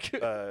That's like,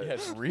 Yeah,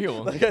 it's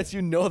real. I guess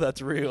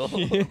that's real.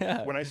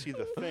 Yeah. when I see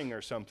The Thing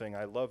or something,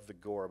 I love the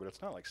gore, but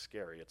it's not like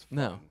scary. It's fun.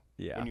 No.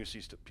 Yeah. When you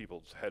see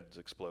people's heads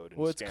explode in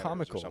Well, it's scanners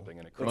comical. or something,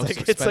 and it Most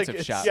like- it's like- expensive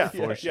it's- shot yeah, for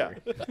yeah, sure.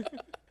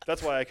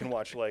 That's why I can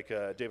watch like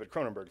David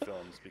Cronenberg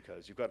films,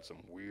 because you've got some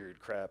weird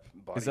crap.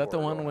 Body Is that the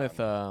horror one going with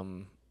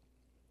on.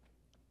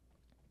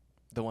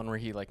 the one where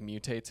he like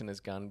mutates and his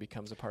gun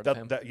becomes a part of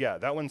him?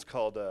 that one's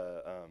called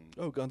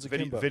Guns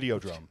Akimbo.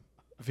 Videodrome.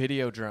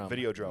 Videodrome.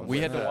 Videodrome. We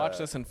had with, to watch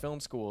this in film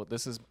school.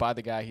 This is by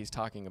the guy he's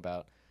talking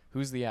about.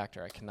 Who's the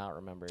actor? I cannot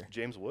remember.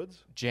 James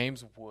Woods.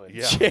 James Woods.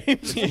 Yeah.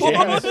 James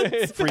James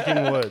Woods.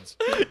 freaking Woods.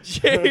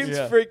 James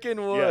Yeah.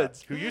 freaking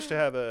Woods. Yeah, who used to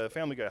have a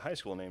Family Guy high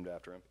school named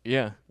after him.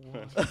 Yeah.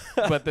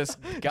 But this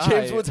guy,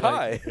 James Woods like,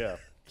 High. Yeah.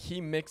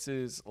 he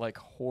mixes like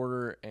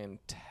horror and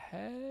tech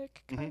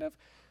Mm-hmm. kind of,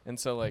 and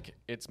so like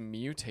it's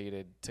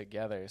mutated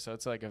together. So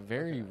it's like a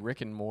very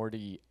Rick and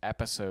Morty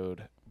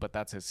episode, but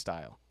that's his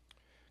style.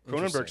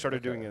 Cronenberg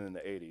started doing it in the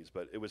 80s,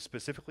 but it was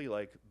specifically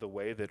like the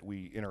way that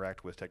we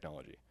interact with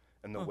technology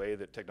and the way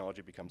that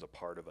technology becomes a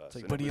part of us.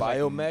 Like, And but it he was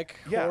biomech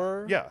yeah,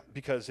 horror. yeah,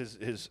 because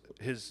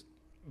his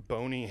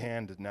bony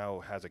hand now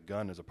has a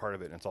gun as a part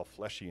of it, and it's all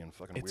fleshy and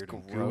fucking It's weird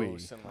and gooey.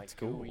 gross and like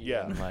gooey.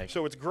 Yeah, and, like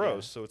so it's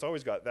gross. So it's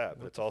always got that,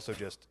 but it's also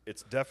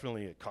it's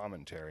definitely a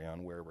commentary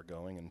on where we're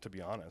going. And to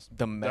be honest,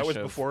 The mesh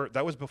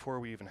that was before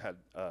we even had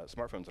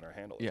smartphones in our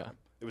hand all the Yeah. time.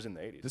 It was in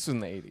the 80s. This was in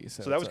the 80s.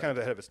 So that was kind of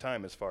ahead of its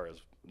time as far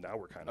as now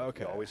we're kind of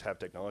Okay. we always have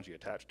technology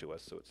attached to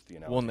us, so it's the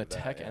analogy. well, and the of that,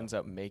 tech yeah. ends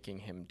up making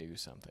him do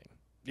something.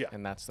 Yeah.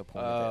 And that's the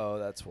point of Oh,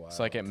 that's why. it. It's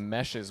like it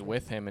meshes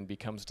with him and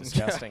becomes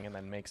disgusting and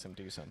then makes him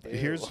do something.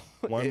 Here's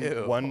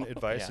Ew. one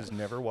advice: Yeah. is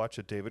never watch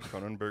a David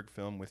Cronenberg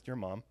film with your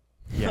mom.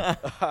 Yeah.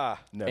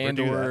 Never and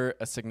do that. or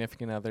a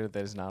significant other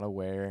that is not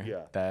aware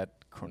Yeah.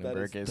 that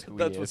Cronenberg is who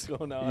that's he what's is.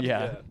 going on.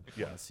 Yeah.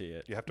 Yeah, I see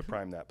it. you have to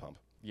prime that pump.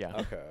 Yeah.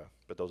 Okay.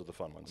 But those are the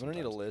fun ones. I'm gonna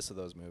need a sometimes. list of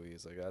those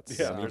movies. Like that's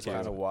Yeah, me sounds too.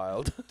 kind of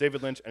wild.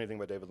 David Lynch, anything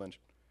by David Lynch.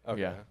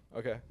 Okay. Yeah.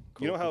 Okay.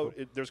 You know Cool, how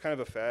cool, there's kind of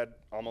a fad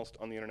almost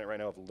on the internet right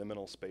now of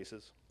liminal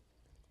spaces,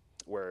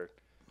 where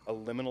a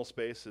liminal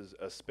space is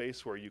a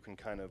space where you can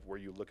where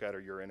you look at or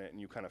you're in it and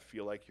you kind of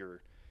feel like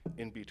you're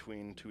in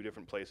between two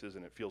different places,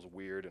 and it feels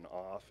weird and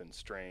off and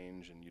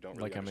strange, and you don't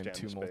really Like I'm in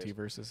understand two the space.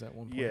 multiverses at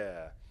one point.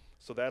 Yeah.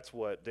 So that's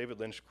what David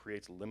Lynch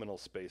creates, liminal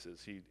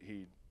spaces. He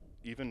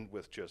even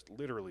with just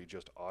literally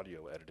just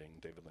audio editing,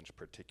 David Lynch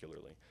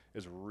particularly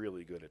is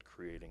really good at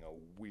creating a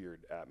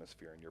weird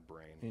atmosphere in your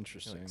brain.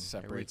 Interesting. Like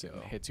separates it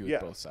and go. hits you Yeah.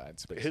 with both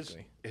sides,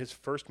 basically. His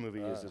first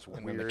movie is this And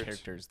then the weird.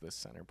 character's the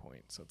center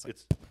point, so it's like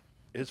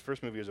His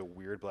first movie is a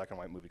weird black and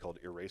white movie called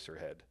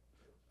Eraserhead.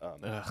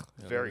 Ugh.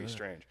 Very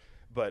strange,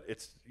 but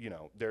it's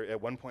there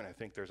at one point I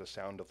think there's a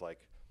sound of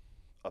like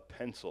a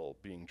pencil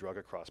being drug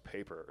across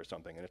paper or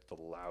something, and it's the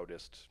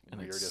loudest, And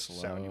it's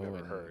weirdest sound you've slow ever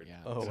and- heard. yeah.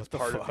 Oh, And what it's the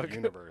part of fuck? the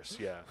universe.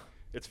 Yeah,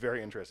 it's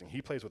very interesting.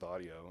 He plays with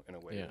audio in a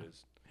way Yeah. that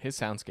is. His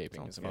soundscaping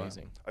Sounds is fun.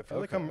 amazing. I feel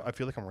like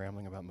I'm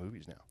rambling about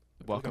movies now.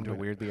 Welcome to doing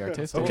it. Weirdly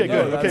Artistic. Okay,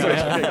 no, good. Okay,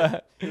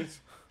 that's- good.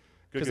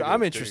 Because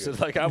I'm interested.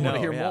 Like, I want to No,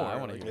 hear yeah, more. I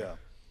wanna Like, hear Yeah.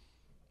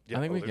 Yeah,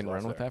 I think we there's can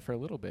lots run with there. that for a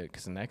little bit,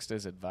 because next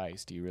is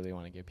advice. Do you really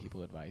want to give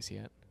people advice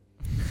yet?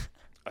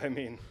 I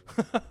mean,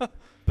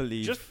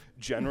 Believe. just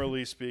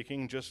generally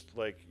speaking, just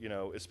like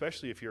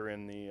especially if you're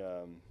in the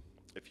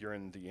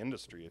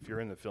industry, if you're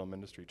in the film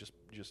industry,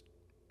 just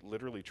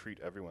literally treat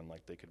everyone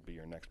like they could be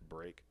your next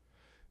break,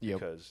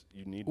 because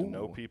you need to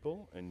know Ooh.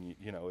 people, and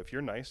if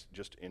you're nice,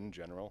 just in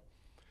general.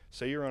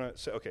 Say you're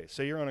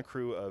on a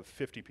crew of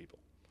 50 people,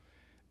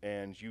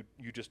 and you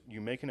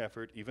make an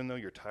effort, even though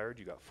you're tired,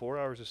 you got 4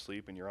 hours of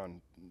sleep, and you're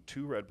on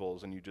 2 Red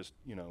Bulls, and you just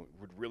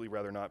would really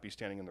rather not be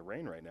standing in the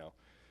rain right now.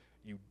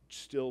 You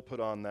still put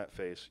on that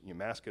face, you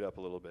mask it up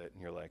a little bit,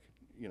 and you're like,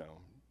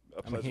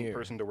 a pleasant here.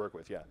 person to work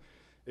with. Yeah.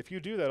 If you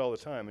do that all the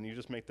time and you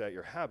just make that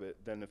your habit,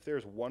 then if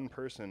there's one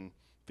person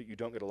that you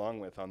don't get along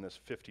with on this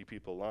 50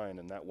 people line,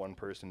 and that one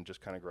person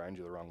just kind of grinds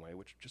you the wrong way,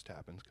 which just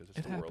happens because it's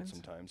It the world happens.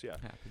 sometimes. Yeah.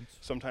 happens.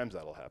 Sometimes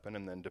that'll happen,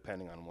 and then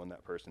depending on when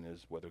that person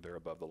is, whether they're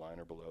above the line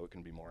or below, it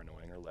can be more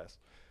annoying or less.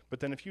 But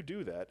then if you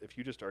do that, if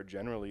you just are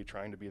generally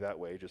trying to be that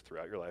way just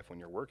throughout your life when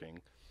you're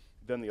working,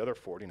 then the other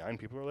 49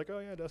 people are like, oh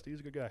yeah, Dusty, he's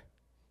a good guy.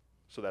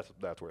 So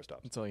that's where it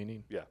stops. That's all you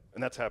need. Yeah,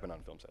 and that's happened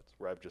on film sets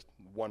where I've just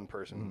one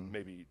person,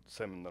 maybe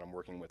someone that I'm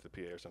working with, the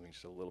PA or something,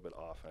 just a little bit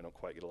off. I don't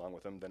quite get along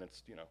with them. Then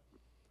it's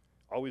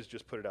always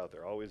just put it out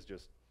there. Always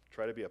just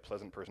try to be a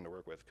pleasant person to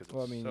work with, because it's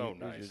Well, I mean, so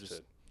you nice just-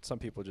 to. Some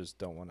people just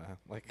don't want to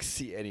like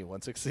see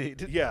anyone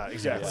succeed. Yeah,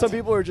 exactly. Some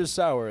people are just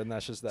sour, and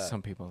that's just that.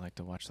 Some people like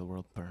to watch the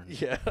world burn.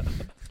 Yeah.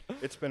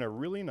 It's been a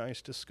really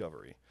nice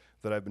discovery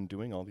that I've been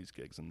doing all these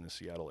gigs in the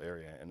Seattle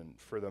area, and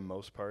for the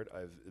most part,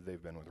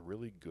 they've been with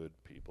really good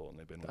people, and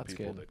they've been with That's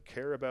people good. that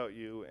care about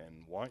you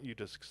and want you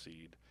to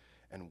succeed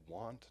and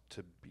want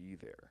to be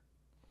there.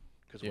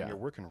 Because when Yeah. you're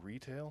working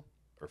retail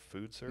or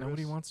food service,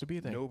 Nobody wants to be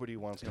there. Nobody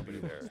wants to be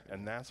there,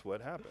 and that's what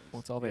happens.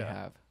 Well, it's all they Yeah.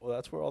 have. Well,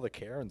 that's where all the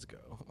Karens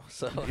go.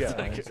 So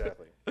Yeah,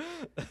 exactly.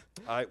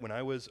 I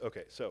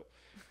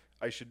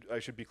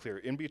should be clear.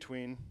 In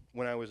between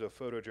when I was a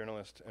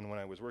photojournalist and when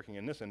I was working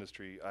in this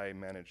industry, I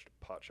managed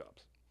pot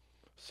shops.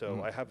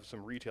 So I have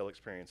some retail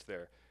experience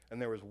there.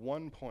 And there was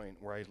one point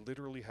where I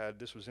literally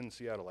this was in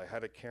Seattle, I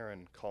had a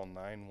Karen call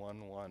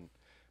 911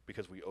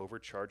 because we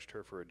overcharged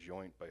her for a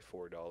joint by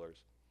 $4.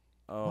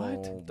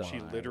 Oh, What? She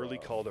My literally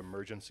love. called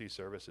emergency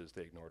services.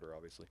 They ignored her,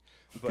 obviously.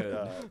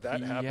 But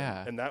that happened.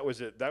 Yeah. And that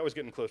was it. That was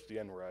getting close to the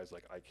end where I was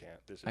like, I can't.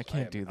 I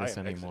can't do this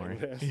I am exiting anymore.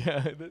 this.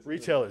 Yeah.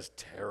 Retail is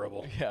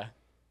terrible. Yeah.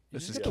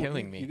 This is get the-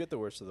 killing me. You get the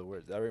worst of the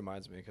worst. That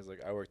reminds me, because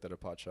like I worked at a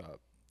pot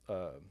shop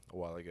a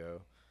while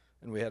ago,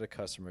 and we had a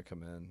customer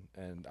come in,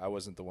 and I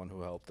wasn't the one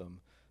who helped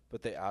them,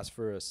 but they asked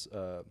for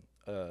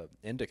a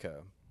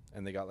indica,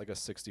 and they got like a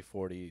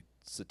 60-40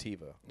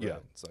 sativa. Yeah.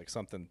 Right? It's like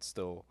something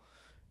still.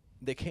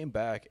 They came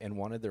back and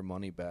wanted their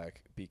money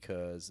back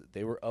because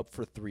they were up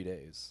for 3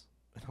 days,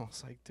 and I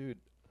was like, dude,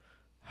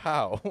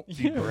 how?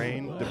 The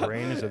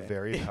brain is a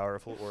very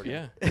powerful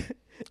organ. Yeah.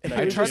 And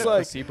I I was try just to like,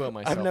 placebo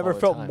myself. I've never all the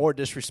felt time. more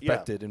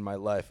disrespected in my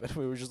life, and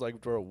we were just like,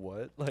 bro,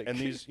 what? Like, And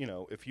these,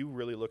 if you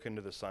really look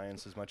into the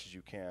science as much as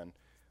you can,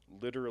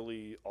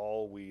 literally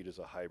all weed is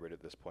a hybrid at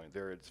this point.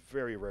 It's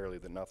very rarely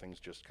that nothing's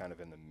just kind of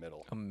in the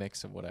middle. A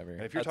mix of whatever.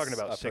 And if you're talking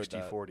about I've heard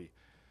that. 60-40,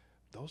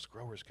 those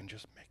growers can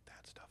just make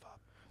that stuff up.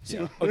 See,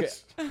 Yeah. okay,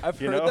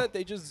 I've You heard know? that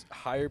they just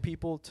hire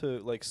people to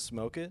like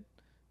smoke it,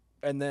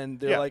 and then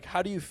they're Yeah. like,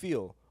 "How do you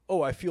feel?"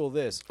 "Oh, I feel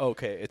this."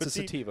 "Okay, it's But a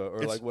see, sativa or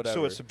it's- like whatever."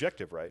 So it's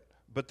subjective, right?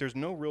 But there's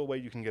no real way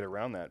you can get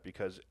around that,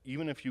 because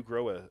even if you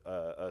grow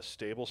a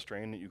stable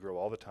strain that you grow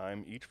all the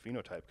time, each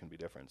phenotype can be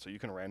different. So you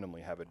can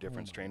randomly have a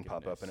different strain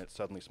pop up, and it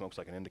suddenly smokes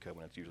like an indica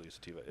when it's usually a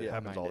sativa. It Yeah,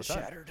 happens all the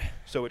time.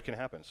 So it can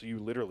happen. So you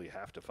literally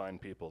have to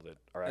find people that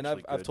are and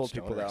actually I've good told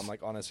people that stoners. I'm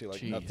like, honestly,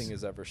 like Jeez. nothing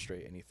is ever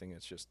straight. Anything,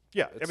 it's just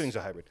Yeah, it's- everything's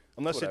a hybrid.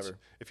 Unless it's whatever.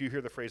 if you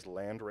hear the phrase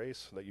land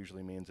race, that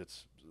usually means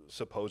it's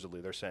supposedly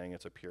they're saying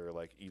it's a pure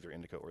like either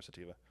indica or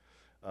sativa.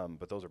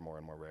 But those are more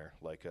and more rare.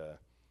 Like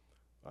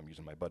I'm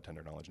using my bud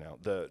tender knowledge now.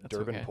 The That's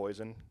Durban okay.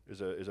 poison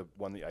is a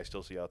one that I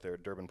still see out there.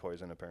 Durban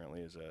poison apparently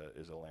is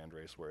a land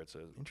race where it's a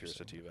pure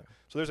Interesting, sativa. okay.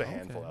 So there's a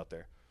handful out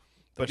there.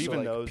 They're But so, even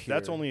like, those,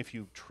 that's pure. only if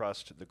you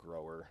trust the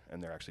grower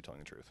and they're actually telling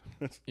the truth.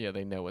 Yeah,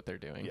 they know what they're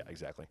doing. Yeah,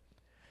 exactly.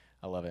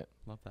 I love it.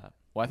 love that.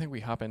 Well, I think we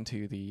hop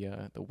into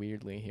the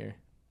weirdly here.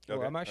 Well,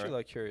 Okay, I'm actually alright.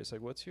 like curious.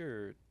 Like, what's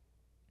your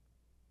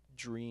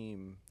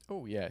dream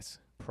Oh yes.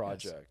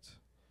 project?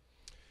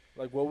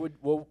 Like, what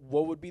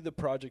would be the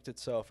project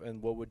itself,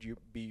 and what would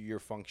be your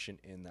function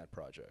in that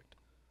project?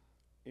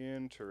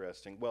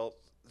 Interesting. Well,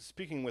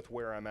 speaking with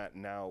where I'm at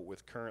now,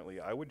 with currently,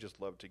 I would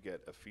just love to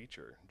get a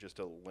feature, just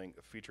a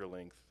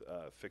feature-length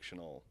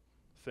fictional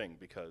thing,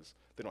 because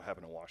they don't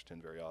happen in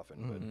Washington very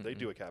often, but they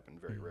do happen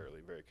very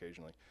rarely, very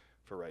occasionally,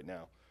 for right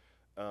now.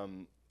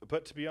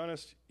 But to be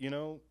honest,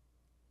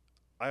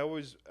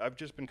 I've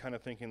just been kind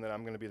of thinking that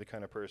I'm going to be the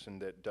kind of person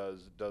that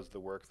does the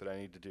work that I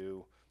need to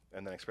do,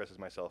 and then expresses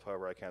myself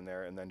however I can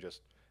there, and then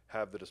just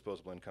have the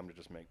disposable income to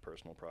just make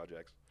personal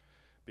projects,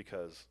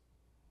 because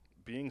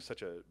being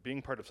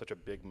part of such a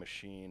big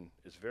machine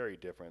is very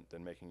different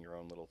than making your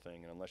own little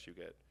thing. And unless you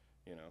get,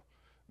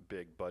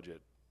 big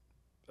budget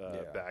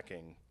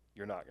backing,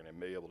 you're not going to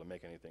be able to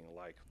make anything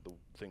like the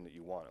thing that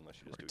you want unless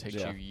you just do It it.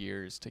 takes you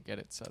years to get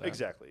it set up.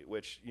 Exactly.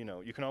 Which,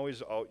 you can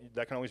always,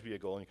 that can always be a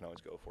goal, and you can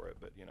always go for it,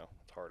 but,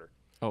 it's harder.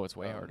 Oh, it's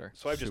way harder.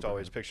 So I've just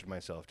always pictured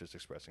myself just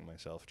expressing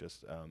myself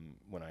just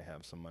when I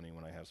have some money,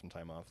 when I have some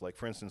time off. Like,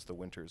 for instance, the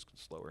winter's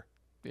slower.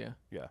 Yeah.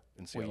 Yeah,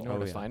 in Well, Seattle. you know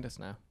where to find us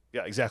now.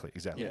 Yeah, exactly.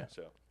 Yeah.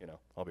 So,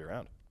 I'll be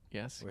around.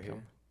 Yes. We're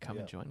here. Come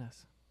and Yeah. join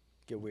us.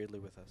 Get weirdly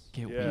with us.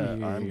 Get Yeah, weird. I'm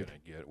going to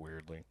get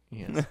weirdly.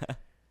 Yes.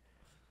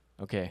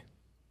 Okay.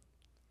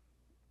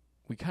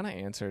 We kind of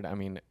answered. I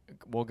mean,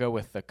 we'll go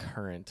with the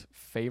current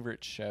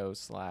favorite show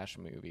 /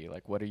 movie.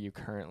 Like, what are you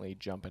currently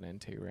jumping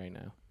into right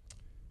now?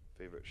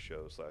 Favorite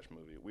show /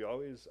 movie. We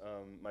always,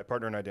 my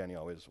partner and I, Danny,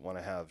 always want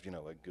to have,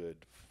 a good,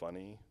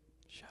 funny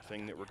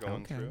thing that we're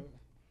going through.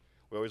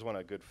 We always want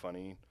a good,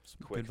 funny,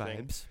 quick Good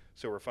thing. vibes.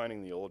 So we're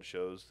finding the old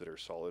shows that are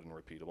solid and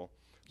repeatable.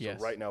 Yes.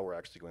 So right now we're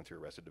actually going through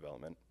Arrested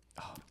Development.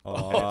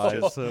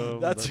 Awesome.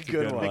 That's a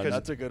good one. Because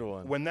That's a good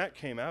one. When that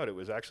came out, it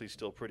was actually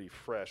still pretty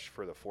fresh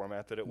for the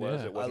format that it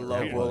was. Yeah. It I wasn't love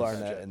repeated Will on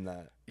Arnett such in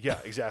that. Yeah,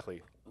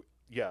 exactly.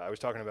 Yeah, I was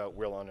talking about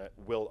Will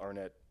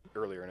Arnett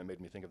earlier, and it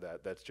made me think of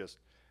that. That's just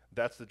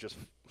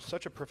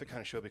such a perfect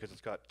kind of show because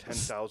it's got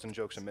 10,000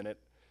 jokes a minute.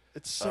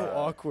 It's so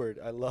awkward.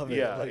 I love it.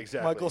 yeah, Like,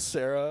 exactly. Michael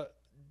Cera.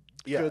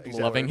 Yeah, Good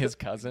exactly. Loving his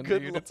cousin,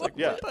 Good dude. It's like,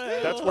 Yeah, what the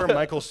hell? that's where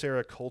Michael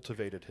Cera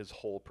cultivated his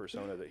whole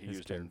persona that he His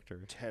used character.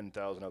 in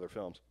 10,000 other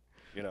films.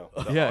 The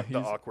Yeah, the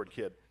he's- awkward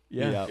kid.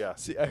 Yeah. Yeah.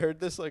 See, I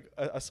heard this, like,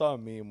 I saw a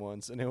meme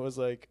once, and it was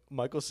like,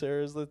 Michael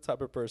Cera is the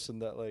type of person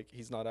that, like,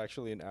 he's not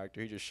actually an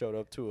actor. He just showed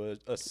up to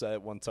a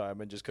set one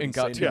time and just couldn't And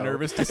got say too no.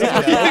 nervous to say Yeah,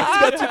 no. he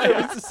got too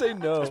nervous to say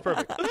no. It's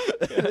perfect.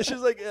 And it's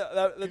just like,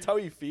 that's how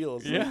he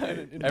feels. Yeah,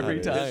 in every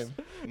movies. time.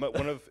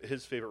 One of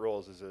his favorite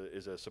roles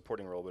is a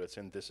supporting role, but it's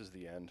in This Is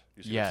the End.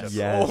 You see Yes. that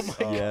Yes.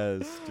 episode? Oh,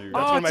 Yes, dude.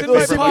 That's Oh, one of it's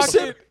my in my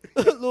favorite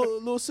pocket.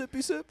 little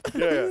sippy sip.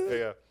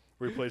 Yeah.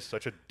 Where he plays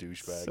such a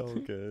douchebag. So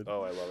good.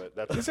 Oh, I love it.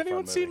 That's Has a fun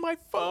anyone seen movie. my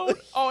phone?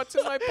 Oh, it's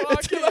in my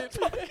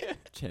pocket.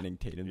 Channing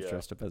Tatum's Yeah.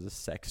 dressed up as a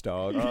sex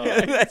dog.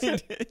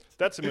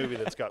 That's a movie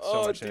that's got so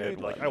Oh, much in it.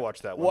 dude. Like I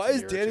watched that. Once Why a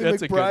is year or Danny two.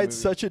 That's a good McBride movie.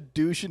 such a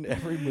douche in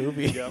every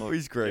movie? Yeah. Oh,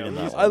 he's great in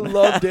Yeah, that I one.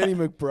 love Danny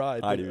McBride.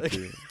 I but, do like,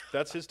 too.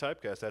 That's his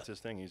typecast. That's his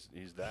thing.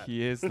 He's that.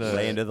 He is the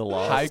Land of the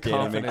Lost. high Danny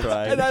confidence.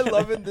 McBride. And I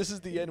love it. This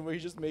is the end where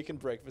he's just making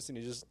breakfast and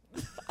he just.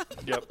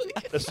 Yep.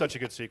 That's such a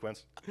good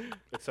sequence.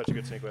 It's such a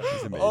good sequence.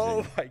 He's amazing.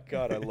 Oh my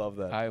god, I love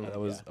that. I that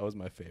love was that. that was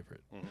my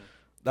favorite. Mhm.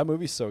 That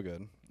movie's so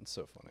good. It's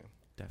so funny.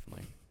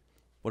 Definitely.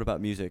 What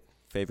about music?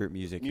 Favorite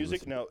music? you Music.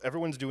 listen- Now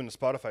everyone's doing the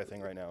Spotify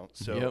thing right now,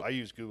 so Yep. I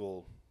use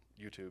Google,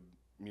 YouTube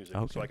Music,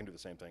 Okay. so I can do the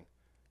same thing.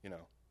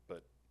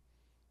 But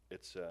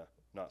it's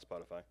not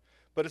Spotify.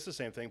 But it's the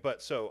same thing.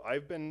 But so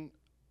I've been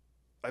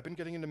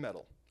getting into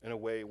metal in a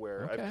way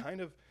where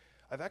Okay.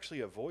 I've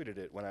actually avoided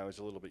it when I was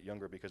a little bit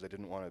younger because I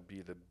didn't want to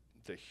be the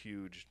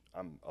huge.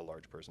 I'm a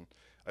large person.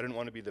 I didn't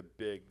want to be the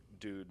big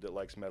dude that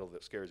likes metal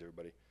that scares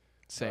everybody.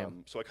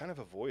 Same. So I kind of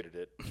avoided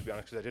it, to be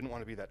honest, because I didn't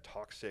want to be that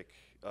toxic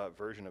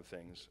version of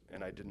things,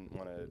 and I didn't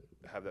want to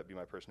have that be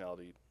my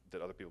personality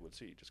that other people would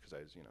see, just because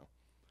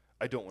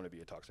I don't want to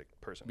be a toxic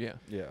person. Yeah.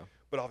 Yeah.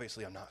 But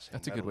obviously, I'm not saying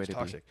That's a metal good way is to be.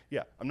 toxic.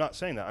 Yeah, I'm not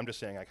saying that. I'm just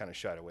saying I kind of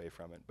shied away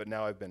from it. But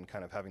now I've been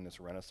kind of having this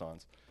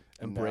renaissance.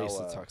 And Embrace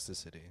now, the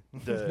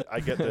toxicity. I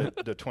get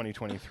the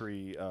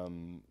 2023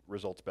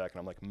 results back, and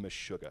I'm like,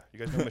 Meshuggah. You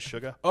guys know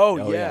Meshuggah? Oh,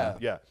 Oh, yeah.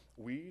 Yeah,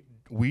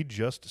 we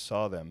just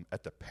saw them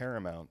at the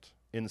Paramount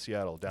in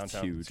Seattle,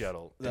 downtown huge.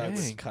 Seattle. That's It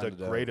was kinda the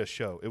dope. greatest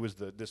show. It was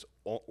this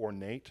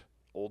ornate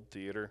old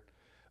theater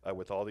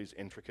with all these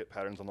intricate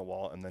patterns on the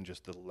wall, and then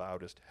just the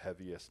loudest,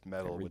 heaviest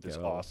metal There we with this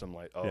go. awesome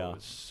light. Oh, Yeah. it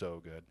was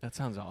so good. That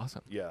sounds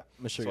awesome. Yeah,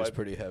 Meshuggah's I've-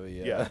 pretty heavy.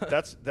 yeah.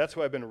 That's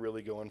what I've been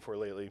really going for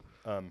lately.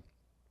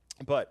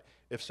 But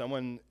if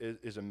someone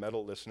is a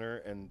metal listener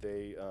and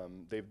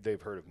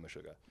they've heard of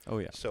Meshuggah, Oh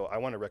yeah. so I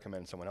want to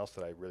recommend someone else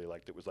that I really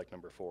liked. That was like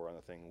number 4 on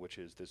the thing, which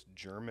is this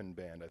German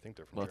band. I think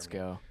they're from Let's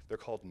Germany. go. They're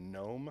called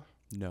Gnome,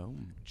 No.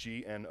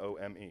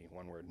 Gnome,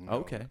 one word. Gnome.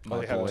 Okay.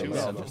 Well, they have boys. 2 Yeah,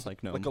 albums. Just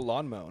like no. like a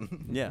lawn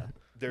mown. Yeah.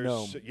 There's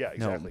Gnome. yeah,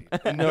 exactly.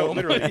 Gnome. No,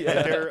 literally.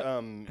 Yeah. They're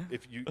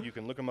if you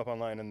can look them up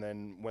online, and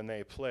then when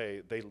they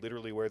play, they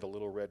literally wear the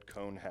little red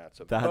cone hats.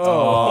 That's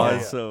Oh. Yeah, yeah.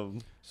 awesome.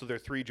 So they're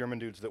 3 German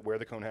dudes that wear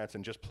the cone hats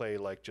and just play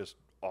like just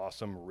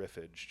awesome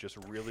riffage, just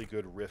really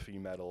good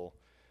riffy metal.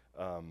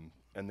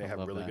 and they I have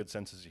love really that. good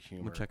senses of I'm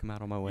humor. gonna check them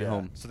out on my way Yeah.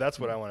 home. So that's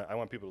what I want. I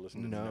want people to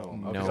listen to No.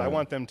 because No. I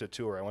want them to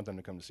tour. I want them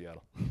to come to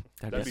Seattle.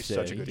 That'd be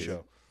such a sick, good dude.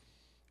 show.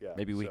 Yeah.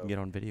 Maybe we so- can get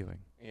on videoing.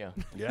 Yeah.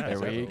 Yeah. There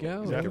we exactly.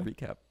 go. Like a Exactly.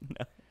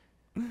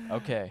 recap.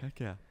 Okay. Heck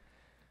yeah.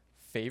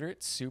 Favorite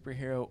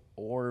superhero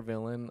or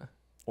villain,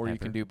 or you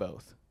can Ever. do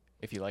both.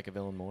 If you like a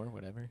villain more,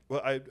 whatever.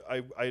 Well,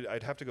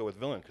 I'd have to go with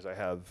villain because I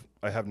have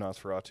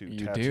Nosferatu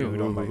You tattooed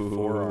do. on my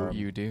forearm,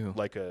 You do.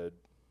 like a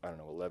I don't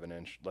know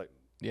 11-inch, like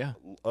Yeah.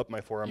 up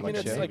my forearm. You like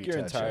mean a it's like navy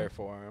your tattoo. entire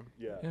forearm?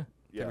 Yeah. Yeah.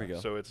 Yeah. There we go.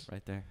 So it's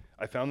Right there.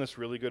 I found this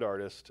really good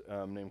artist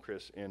named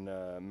Chris in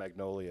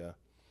Magnolia,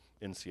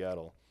 in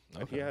Seattle.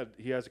 And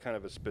he has kind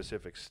of a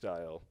specific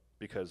style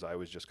because I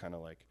was just kind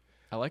of like,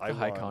 I like the I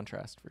high want-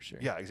 contrast for sure.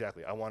 yeah,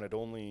 exactly. I wanted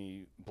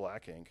only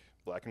black ink,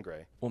 black and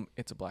gray. Well,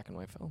 it's a black and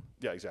white film.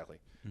 Yeah, exactly.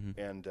 Mhm.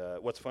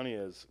 And what's funny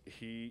is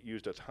he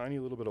used a tiny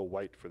little bit of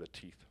white for the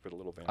teeth, for the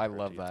little I vampire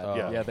love teeth. that.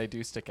 Oh. Yeah, they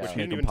do stick Which out.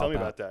 he didn't Make 'em even tell me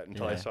pop about out. that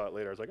until I Yeah. saw it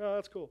later. I was like, oh,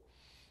 that's cool.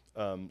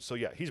 So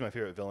yeah, he's my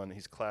favorite villain.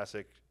 He's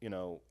classic. You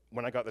know,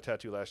 when I got the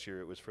tattoo last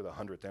year, it was for the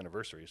 100th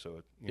anniversary.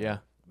 So you Yeah. know,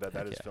 that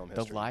Heck is yeah. film The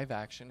history. live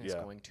action is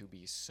Yeah. going to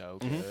be so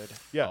Mhm. good.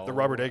 Yeah, the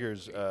Robert Oh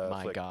Eggers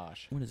my flick.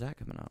 gosh. When is that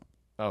coming out?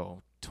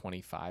 Oh,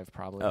 25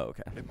 probably. Oh,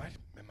 okay. It might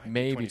be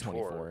Maybe 24.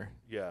 24.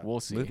 Yeah.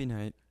 We'll see. Movie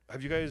night.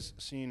 Have you guys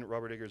seen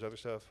Robert Eggers' other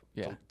stuff?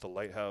 Yeah. The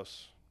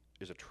Lighthouse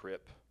is a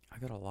trip. I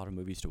got a lot of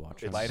movies to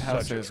watch. It's now.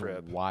 Lighthouse such a is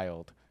trip.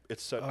 wild.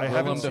 It's so, Oh. I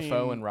haven't Willem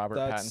Dafoe seen. and Robert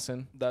that's-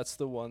 Pattinson. That's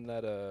the one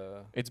that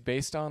It's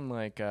based on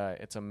like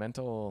it's a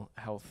mental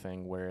health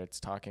thing where it's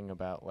talking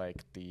about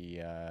like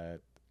the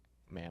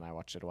man, I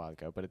watched it a while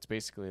ago, but it's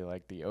basically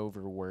like the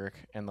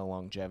overwork and the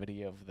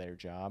longevity of their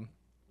job.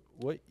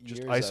 what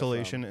just year is that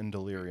isolation from? and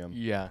delirium.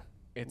 Yeah.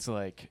 It's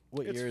like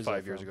What It's year is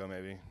 5 that years from? ago,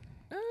 maybe.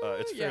 uh,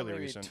 it's yeah, fairly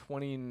maybe recent.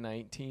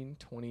 2019,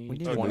 We need,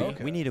 2020. a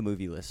okay. we need a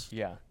movie list.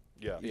 Yeah.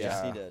 Yeah. You Yeah.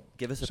 just need to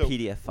give us a So,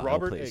 PDF file,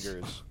 Robert please.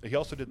 Eggers. He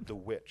also did The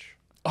Witch.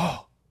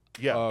 Oh,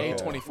 Yeah. Oh, okay.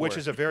 A24. Which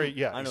is a very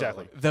I know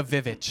exactly. The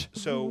Vivitch.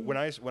 So when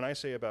I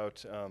say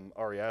about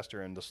Ari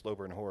Aster and the slow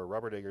burn horror,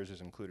 Robert Eggers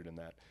is included in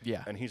that,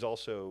 Yeah. and he's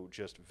also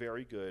just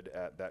very good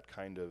at that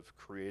kind of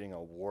creating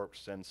a warped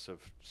sense of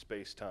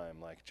space time.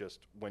 Like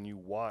just when you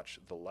watch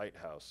The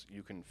Lighthouse,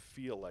 you can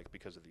feel like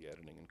because of the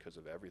editing and because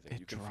of everything, It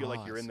you can feel like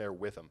you're draws. in there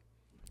with him.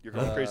 You're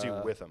going crazy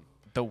Uh, with him.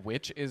 The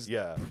Witch is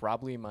Yeah.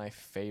 probably my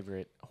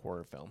favorite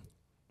horror film.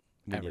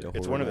 We Ever. need a It's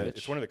horror one of the witch.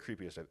 it's one of the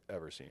creepiest I've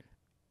ever seen.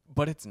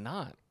 But it's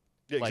not.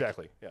 Yeah, Like,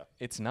 exactly. Yeah.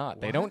 It's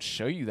not. They What? don't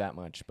show you that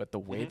much, but the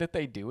way Mhm. that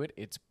they do it,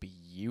 it's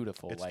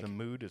beautiful. It's like the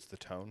mood, it's the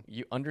tone.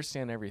 you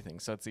understand everything.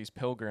 So it's these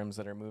pilgrims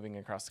that are moving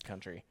across the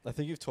country. I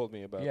think you've told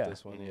me about Yeah.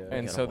 this one. Mhm. Yeah.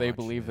 And gotta so they watch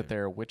believe that it.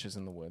 there are witches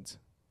in the woods.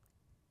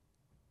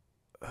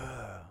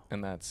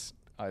 And that's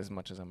as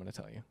much as I'm going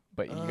to tell you.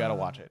 But you got to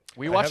watch it.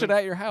 We I watched it haven't-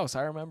 at your house,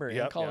 I remember, Yep, in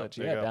yep, college.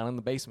 there you Yeah, go. down in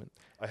the basement.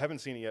 I haven't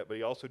seen it yet, but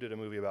he also did a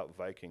movie about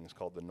Vikings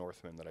called The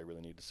Northman that I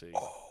really need to see.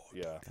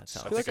 Yeah. That I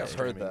sounds think like I've it's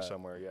heard streaming that.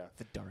 somewhere. Yeah.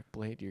 The Dark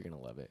Blade, you're going to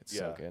love it. It's Yeah.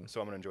 so good. So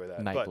I'm gonna enjoy that.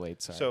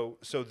 Nightblade, But sorry.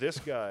 so this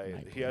guy, he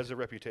Nightblade. has a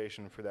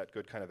reputation for that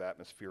good kind of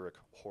atmospheric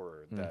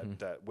horror Mhm.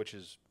 that which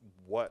is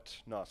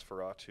what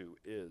Nosferatu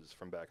is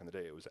from back in the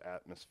day. It was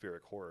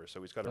atmospheric horror.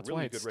 So he's got That's a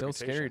really why good it's still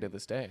reputation. scary to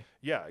this day.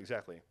 Yeah,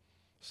 exactly.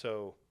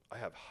 So I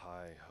have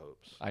high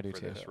hopes I do for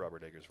too. this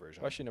Robert Eggers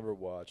version. I actually never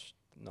watched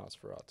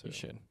Nosferatu. You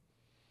should.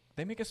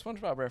 They make a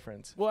SpongeBob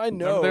reference. Well, I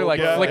Remember know. they're like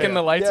Yeah, flicking yeah.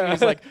 the lights, and Yeah.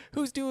 he's like,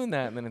 "Who's doing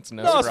that?" And then it's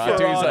Nosferatu. Nosferatu.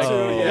 He's like,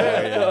 Oh, yeah, yeah,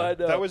 I know, I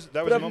know. That was But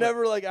a I've moment.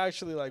 never like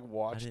actually like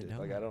watched didn't it. know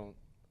Like that. I don't.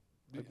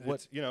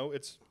 It's, you know,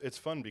 it's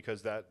fun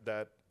because that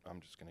I'm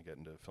just gonna get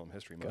into film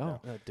history mode Go.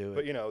 now. Do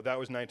But you know, that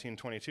was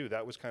 1922.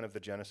 That was kind of the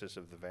genesis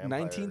of the vampire.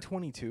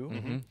 1922.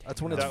 Mhm.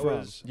 That's when it's That from.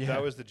 was Yeah.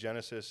 that was the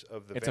genesis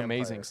of the it's vampire.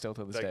 amazing still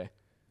to this Like, day.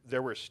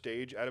 There were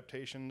stage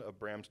adaptation of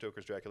Bram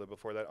Stoker's Dracula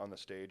before that on the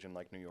stage in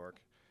like New York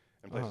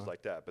and places Uh-huh.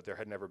 like that, but there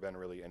had never been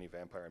really any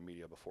vampire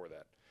media before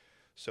that.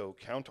 So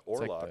Count It's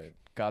like Orlok, the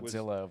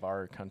Godzilla of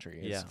our country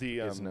is, Yeah. The,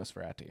 is um,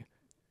 Nosferatu.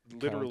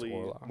 literally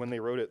Orlok. when they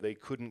wrote it, they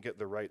couldn't get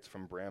the rights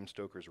from Bram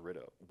Stoker's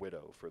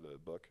widow for the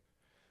book.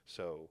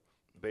 So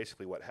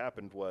basically what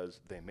happened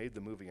was they made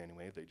the movie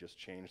anyway. They just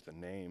changed the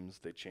names.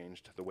 They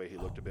changed the way he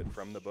looked a bit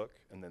from the book,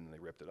 and then they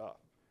ripped it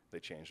off. They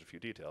changed a few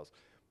details.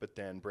 But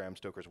then Bram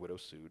Stoker's widow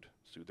sued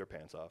their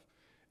pants off.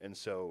 And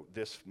so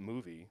this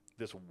movie,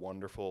 this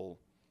wonderful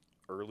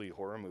early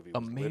horror movie,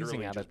 was Amazing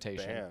literally adaptation.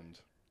 just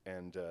banned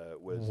and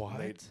was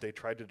What? they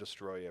tried to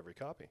destroy every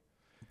copy.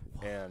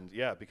 And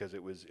yeah, because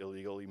it was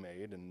illegally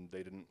made and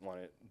they didn't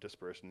want it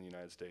dispersed in the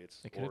United States.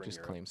 They could or have in just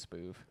Europe. claimed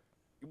spoof.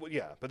 Well,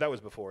 yeah, but that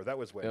was before. That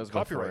was when It was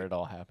before copyright it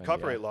all happened.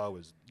 copyright yeah. law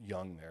was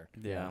young there.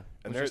 Yeah.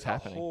 And Which there's is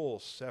happening. a whole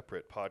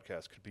separate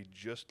podcast could be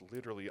just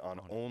literally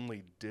on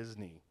only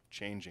Disney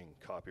changing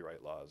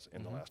copyright laws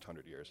in the Mhm. last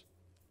 100 years.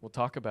 We'll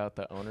talk about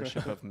the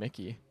ownership of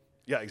Mickey.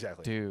 Yeah,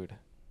 exactly. Dude,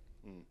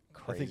 Mm.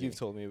 crazy. I think you've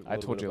told me. I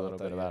told you a little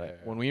bit about it.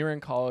 When we were in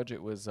college,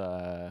 it was,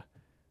 I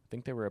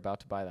think they were about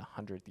to buy the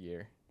 100th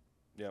year.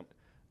 Yep.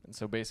 And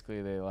so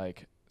basically they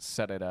like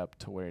set it up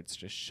to where it's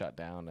just shut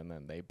down, and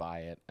then they buy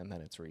it, and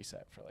then it's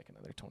reset for like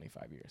another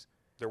 25 years.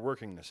 They're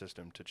working the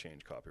system to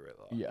change copyright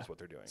law. Yeah. That's what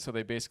they're doing. So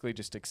they basically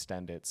just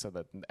extend it so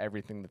that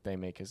everything that they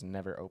make is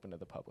never open to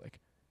the public.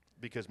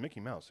 Because Mickey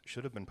Mouse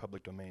should have been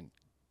public domain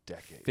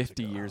decades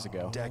 50 ago. years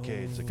ago.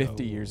 Decades ago.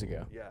 50 years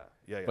ago.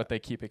 Yeah. But they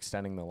keep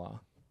extending the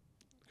law.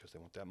 because they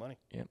want that money.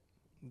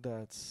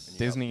 That's And you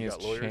Disney got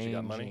is lawyers, you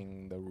got money.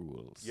 changing the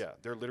rules. Yeah,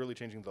 they're literally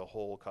changing the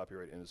whole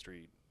copyright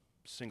industry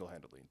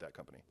single-handedly. That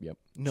company.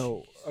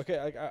 no. Okay,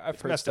 I've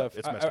It's heard messed up. stuff.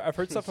 It's messed up. I've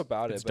heard stuff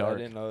about It's it, but dark.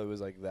 I didn't know it was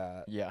like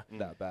that Yeah.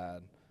 that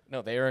bad.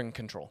 No, they are in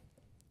control.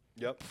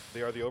 Yep,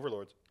 they are the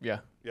overlords. Yeah.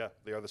 Yeah,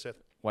 they are the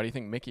Sith. Why do you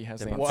think Mickey has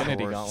the They're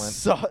Infinity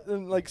worse. Gauntlet?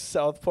 In like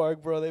South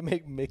Park, bro, they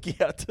make Mickey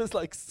out to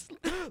like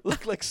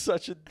look like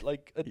such a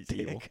He's dick.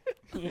 evil.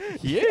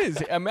 He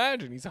is.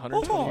 Imagine he's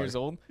 120 on. years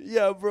old.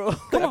 Yeah, bro.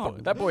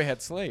 That boy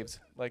had slaves.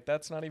 Like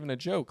that's not even a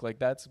joke. Like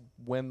that's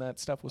when that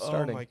stuff was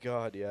starting. Oh my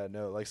god, yeah,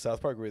 no, like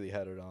South Park really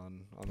had it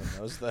on the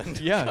nose then.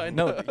 Yeah.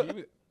 No.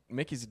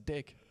 Mickey's a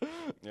dick.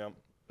 Yeah,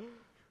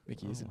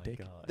 Mickey is a dick.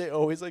 God. They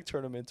always like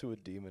turn him into a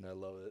demon. I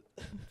love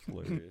it.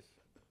 Hilarious.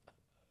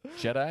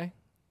 Jedi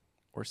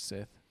or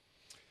Sith?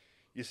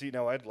 you see,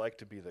 now I'd like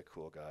to be the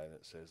cool guy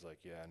that says like,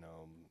 yeah,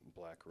 no,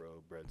 black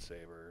robe, red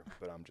saber,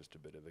 but I'm just a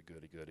bit of a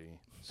goody-goody.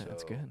 So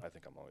That's good. I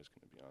think I'm always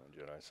going to be on the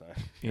Jedi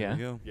side. Yeah. There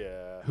you go.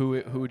 Yeah.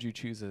 Who would you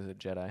choose as a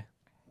Jedi?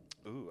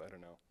 Ooh, I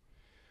don't know.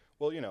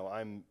 Well,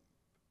 I'm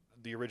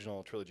the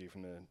original trilogy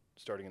from the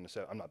starting in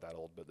the I'm not that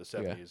old, but the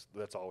 70s.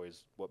 That's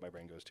always what my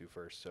brain goes to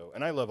first. So,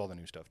 and I love all the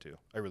new stuff too.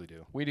 I really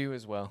do. We do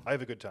as well. I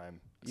have a good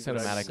time.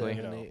 Cinematically.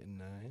 7, 8, and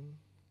 9.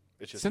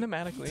 It's just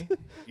Cinematically.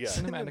 yeah.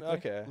 Cinematically.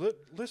 Okay.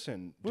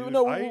 Listen, Wait, dude,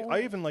 no,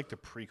 I even like the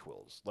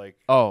prequels. Like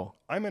Oh,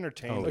 I'm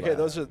entertained. Okay, by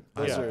those them.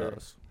 are Yeah.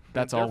 Those.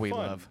 that's They're all we fun.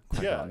 love.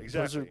 Yeah, Those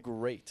exactly. are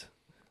great.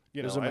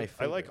 Those those are my I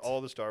like favorites. all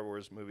the Star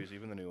Wars movies,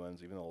 even the new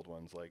ones, even the old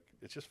ones. Like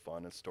it's just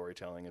fun. It's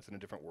storytelling. It's in a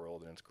different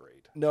world, and it's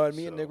great. No, and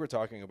me and So- Nick were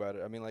talking about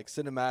it. I mean, like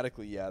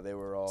cinematically, yeah, they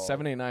were all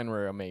 7, 8, 9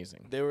 were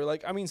amazing. They were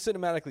like, I mean,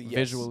 cinematically, yes,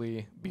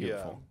 Visually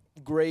beautiful.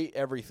 great,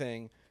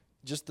 everything.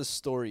 Just the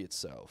story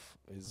itself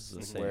is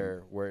the same.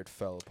 where it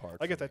fell apart.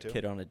 I get for that me. too.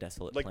 Kid on a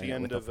desolate Like the planet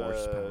end with the of,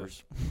 force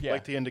powers. Yeah.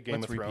 Like the end of Game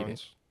Let's of repeat it.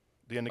 Thrones.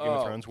 The end of Game of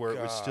Oh, Thrones, where it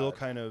was still God.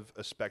 kind of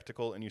a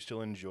spectacle, and you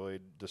still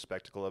enjoyed the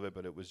spectacle of it,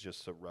 but it was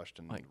just so rushed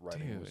and Like,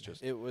 writing was dude.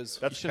 just. It was.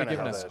 You That's should have kind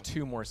of given how us that.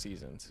 2 more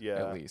seasons Yeah.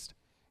 at least.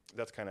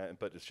 That's kind of,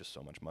 but it's just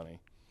so much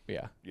money.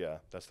 Yeah. Yeah,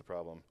 that's the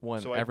problem.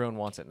 One, So everyone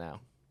wants it now.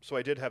 So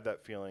I did have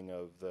that feeling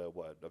of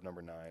of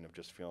number 9, of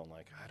just feeling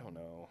like I don't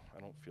know, I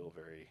don't feel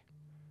very.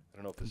 I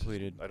don't know if this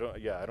Completed. Is, I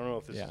don't. Yeah, I don't know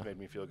if this Yeah. has made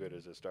me feel good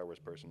as a Star Wars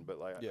person, but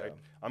like Yeah.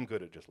 I'm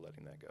good at just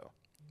letting that go,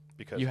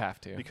 because You have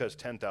to. because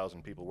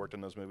 10,000 people worked on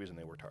those movies and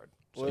they worked hard.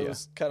 Well, it Yeah.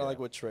 was kind of Yeah. like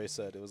what Trey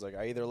said. It was like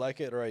I either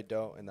like it or I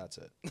don't, and that's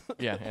it.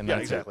 Yeah, and Yeah,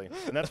 that's it. exactly,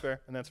 and that's fair,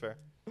 and that's fair.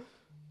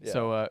 Yeah.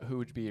 So, who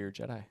would be your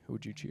Jedi? Who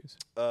would you choose?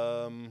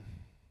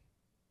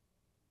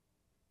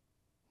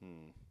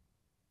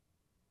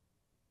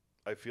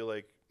 I feel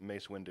like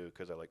Mace Windu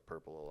because I like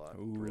purple a lot.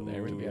 Really,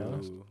 to be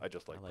honest. I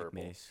just like I like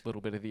purple. Mace. A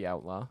little bit of the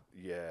outlaw.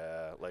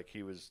 Yeah, like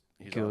he's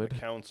on the Good.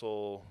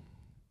 council.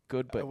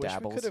 Good, I but wish we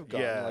dabbles. could have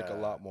gotten like a Yeah.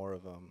 lot more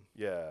of them.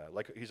 Yeah,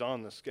 like he's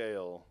on the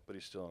scale, but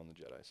he's still on the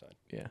Jedi side.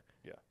 Yeah.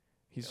 Yeah.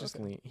 He's just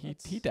Okay. lean. He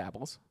That's-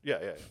 dabbles,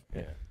 Yeah.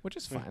 which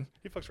is fine.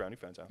 He fucks around. He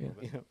finds out. Yeah. A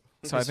little You bit. know,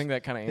 So I think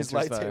that kind of his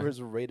answers lightsaber the.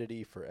 is rated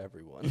E for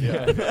everyone.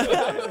 Yeah.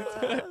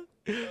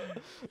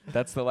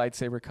 That's the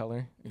lightsaber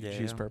color. You Yeah.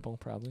 choose purple,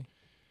 probably.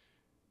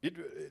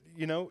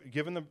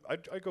 Given the,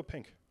 I'd go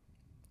pink.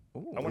 I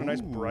want a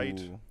nice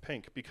bright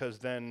pink because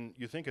then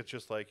you think it's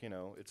just like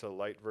it's a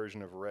light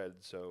version of red.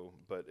 So,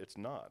 but it's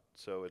not.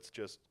 So it's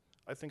just.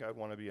 I think I'd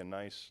want to be a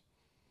nice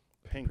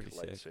pink Pretty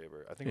sick.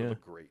 lightsaber. I think it Yeah. would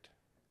look great.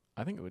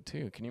 I think it would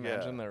too. Can you Yeah.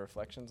 imagine the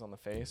reflections on the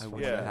face? I when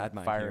wish Yeah. I had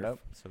mine Fire it here up.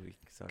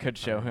 so Could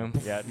show him.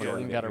 Yeah, Yeah,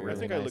 Jordan got a I really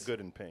think nice. I look good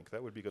in pink.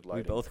 That would be good We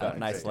lighting. both got on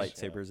nice face.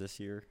 lightsabers this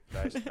year.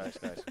 Yeah.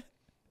 Nice.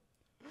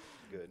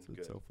 Good. It's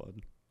Good. so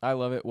fun. I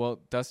love it. Well,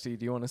 Dusty,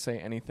 do you want to say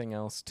anything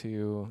else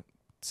to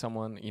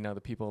someone,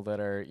 the people that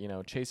are,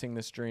 chasing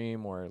this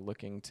dream or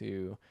looking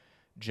to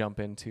jump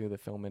into the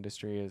film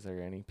industry? Is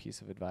there any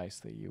piece of advice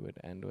that you would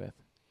end with?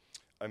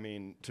 I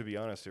mean, to be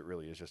honest, it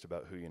really is just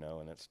about who you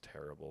know, and it's a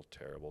terrible,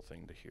 terrible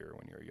thing to hear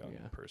when you're a young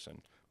Yeah.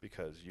 person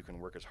because you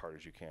can work as hard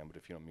as you can, but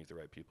if you don't meet the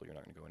right people, you're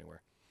not going to go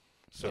anywhere.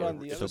 But on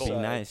the it's other So both. be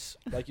side- nice.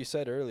 Like you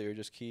said earlier,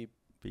 just Be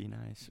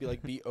nice.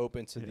 be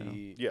open to Yeah.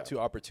 the Yeah. to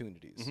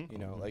opportunities.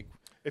 Mhm. Like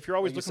If you're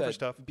always like you looking for said,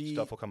 stuff, be-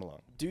 stuff will come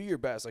along. do your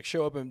best. Like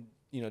show up and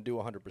do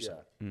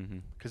 100%. Mm-hmm.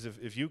 Because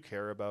if you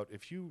care about,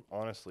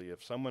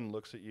 if someone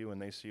looks at you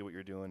and they see what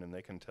you're doing and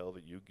they can tell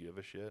that you give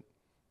a shit,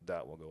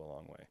 that will go a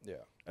long way.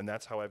 Yeah. And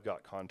that's how I've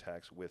got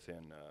contacts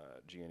within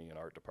G&E and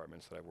art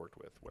departments that I've worked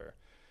with, where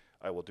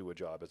I will do a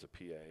job as a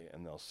PA,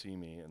 and they'll see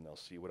me, and they'll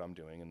see what I'm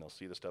doing, and they'll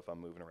see the stuff I'm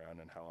moving around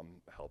and how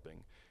I'm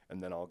helping,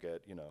 and then I'll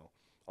get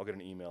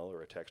an email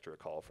or a text or a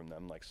call from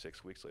them like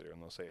 6 weeks later,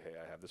 and they'll say, "Hey,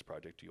 I have this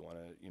project. Do you want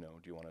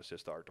to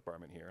assist the art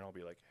department here?" And I'll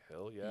be like,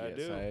 "Hell yeah, I yes,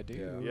 do." I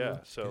do. Yeah. Yeah.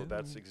 So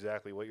that's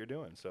exactly what you're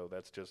doing. So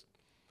that's just,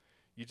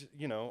 you just,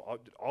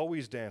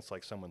 always dance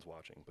like someone's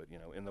watching, but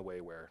in the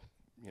way where,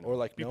 Or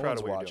like be no proud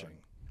one's of what watching.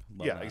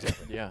 you're doing. Yeah,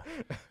 exactly. Yeah.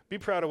 Be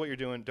proud of what you're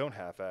doing. Don't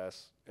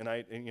half-ass. And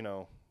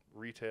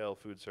retail,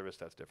 food service,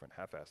 that's different.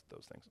 Half-ass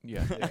those things.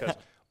 Yeah. Because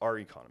our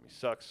economy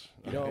sucks.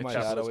 You know what my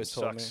dad always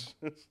told me?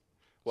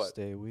 What?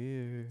 Stay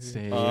weird.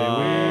 Stay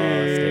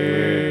weird. Stay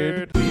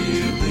weird.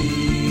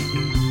 Weirdly,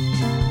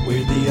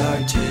 weirdly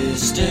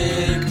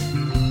artistic.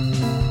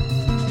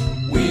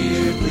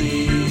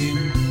 Weirdly,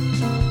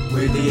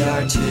 weirdly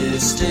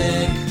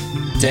artistic.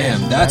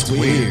 Damn, that's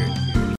weird.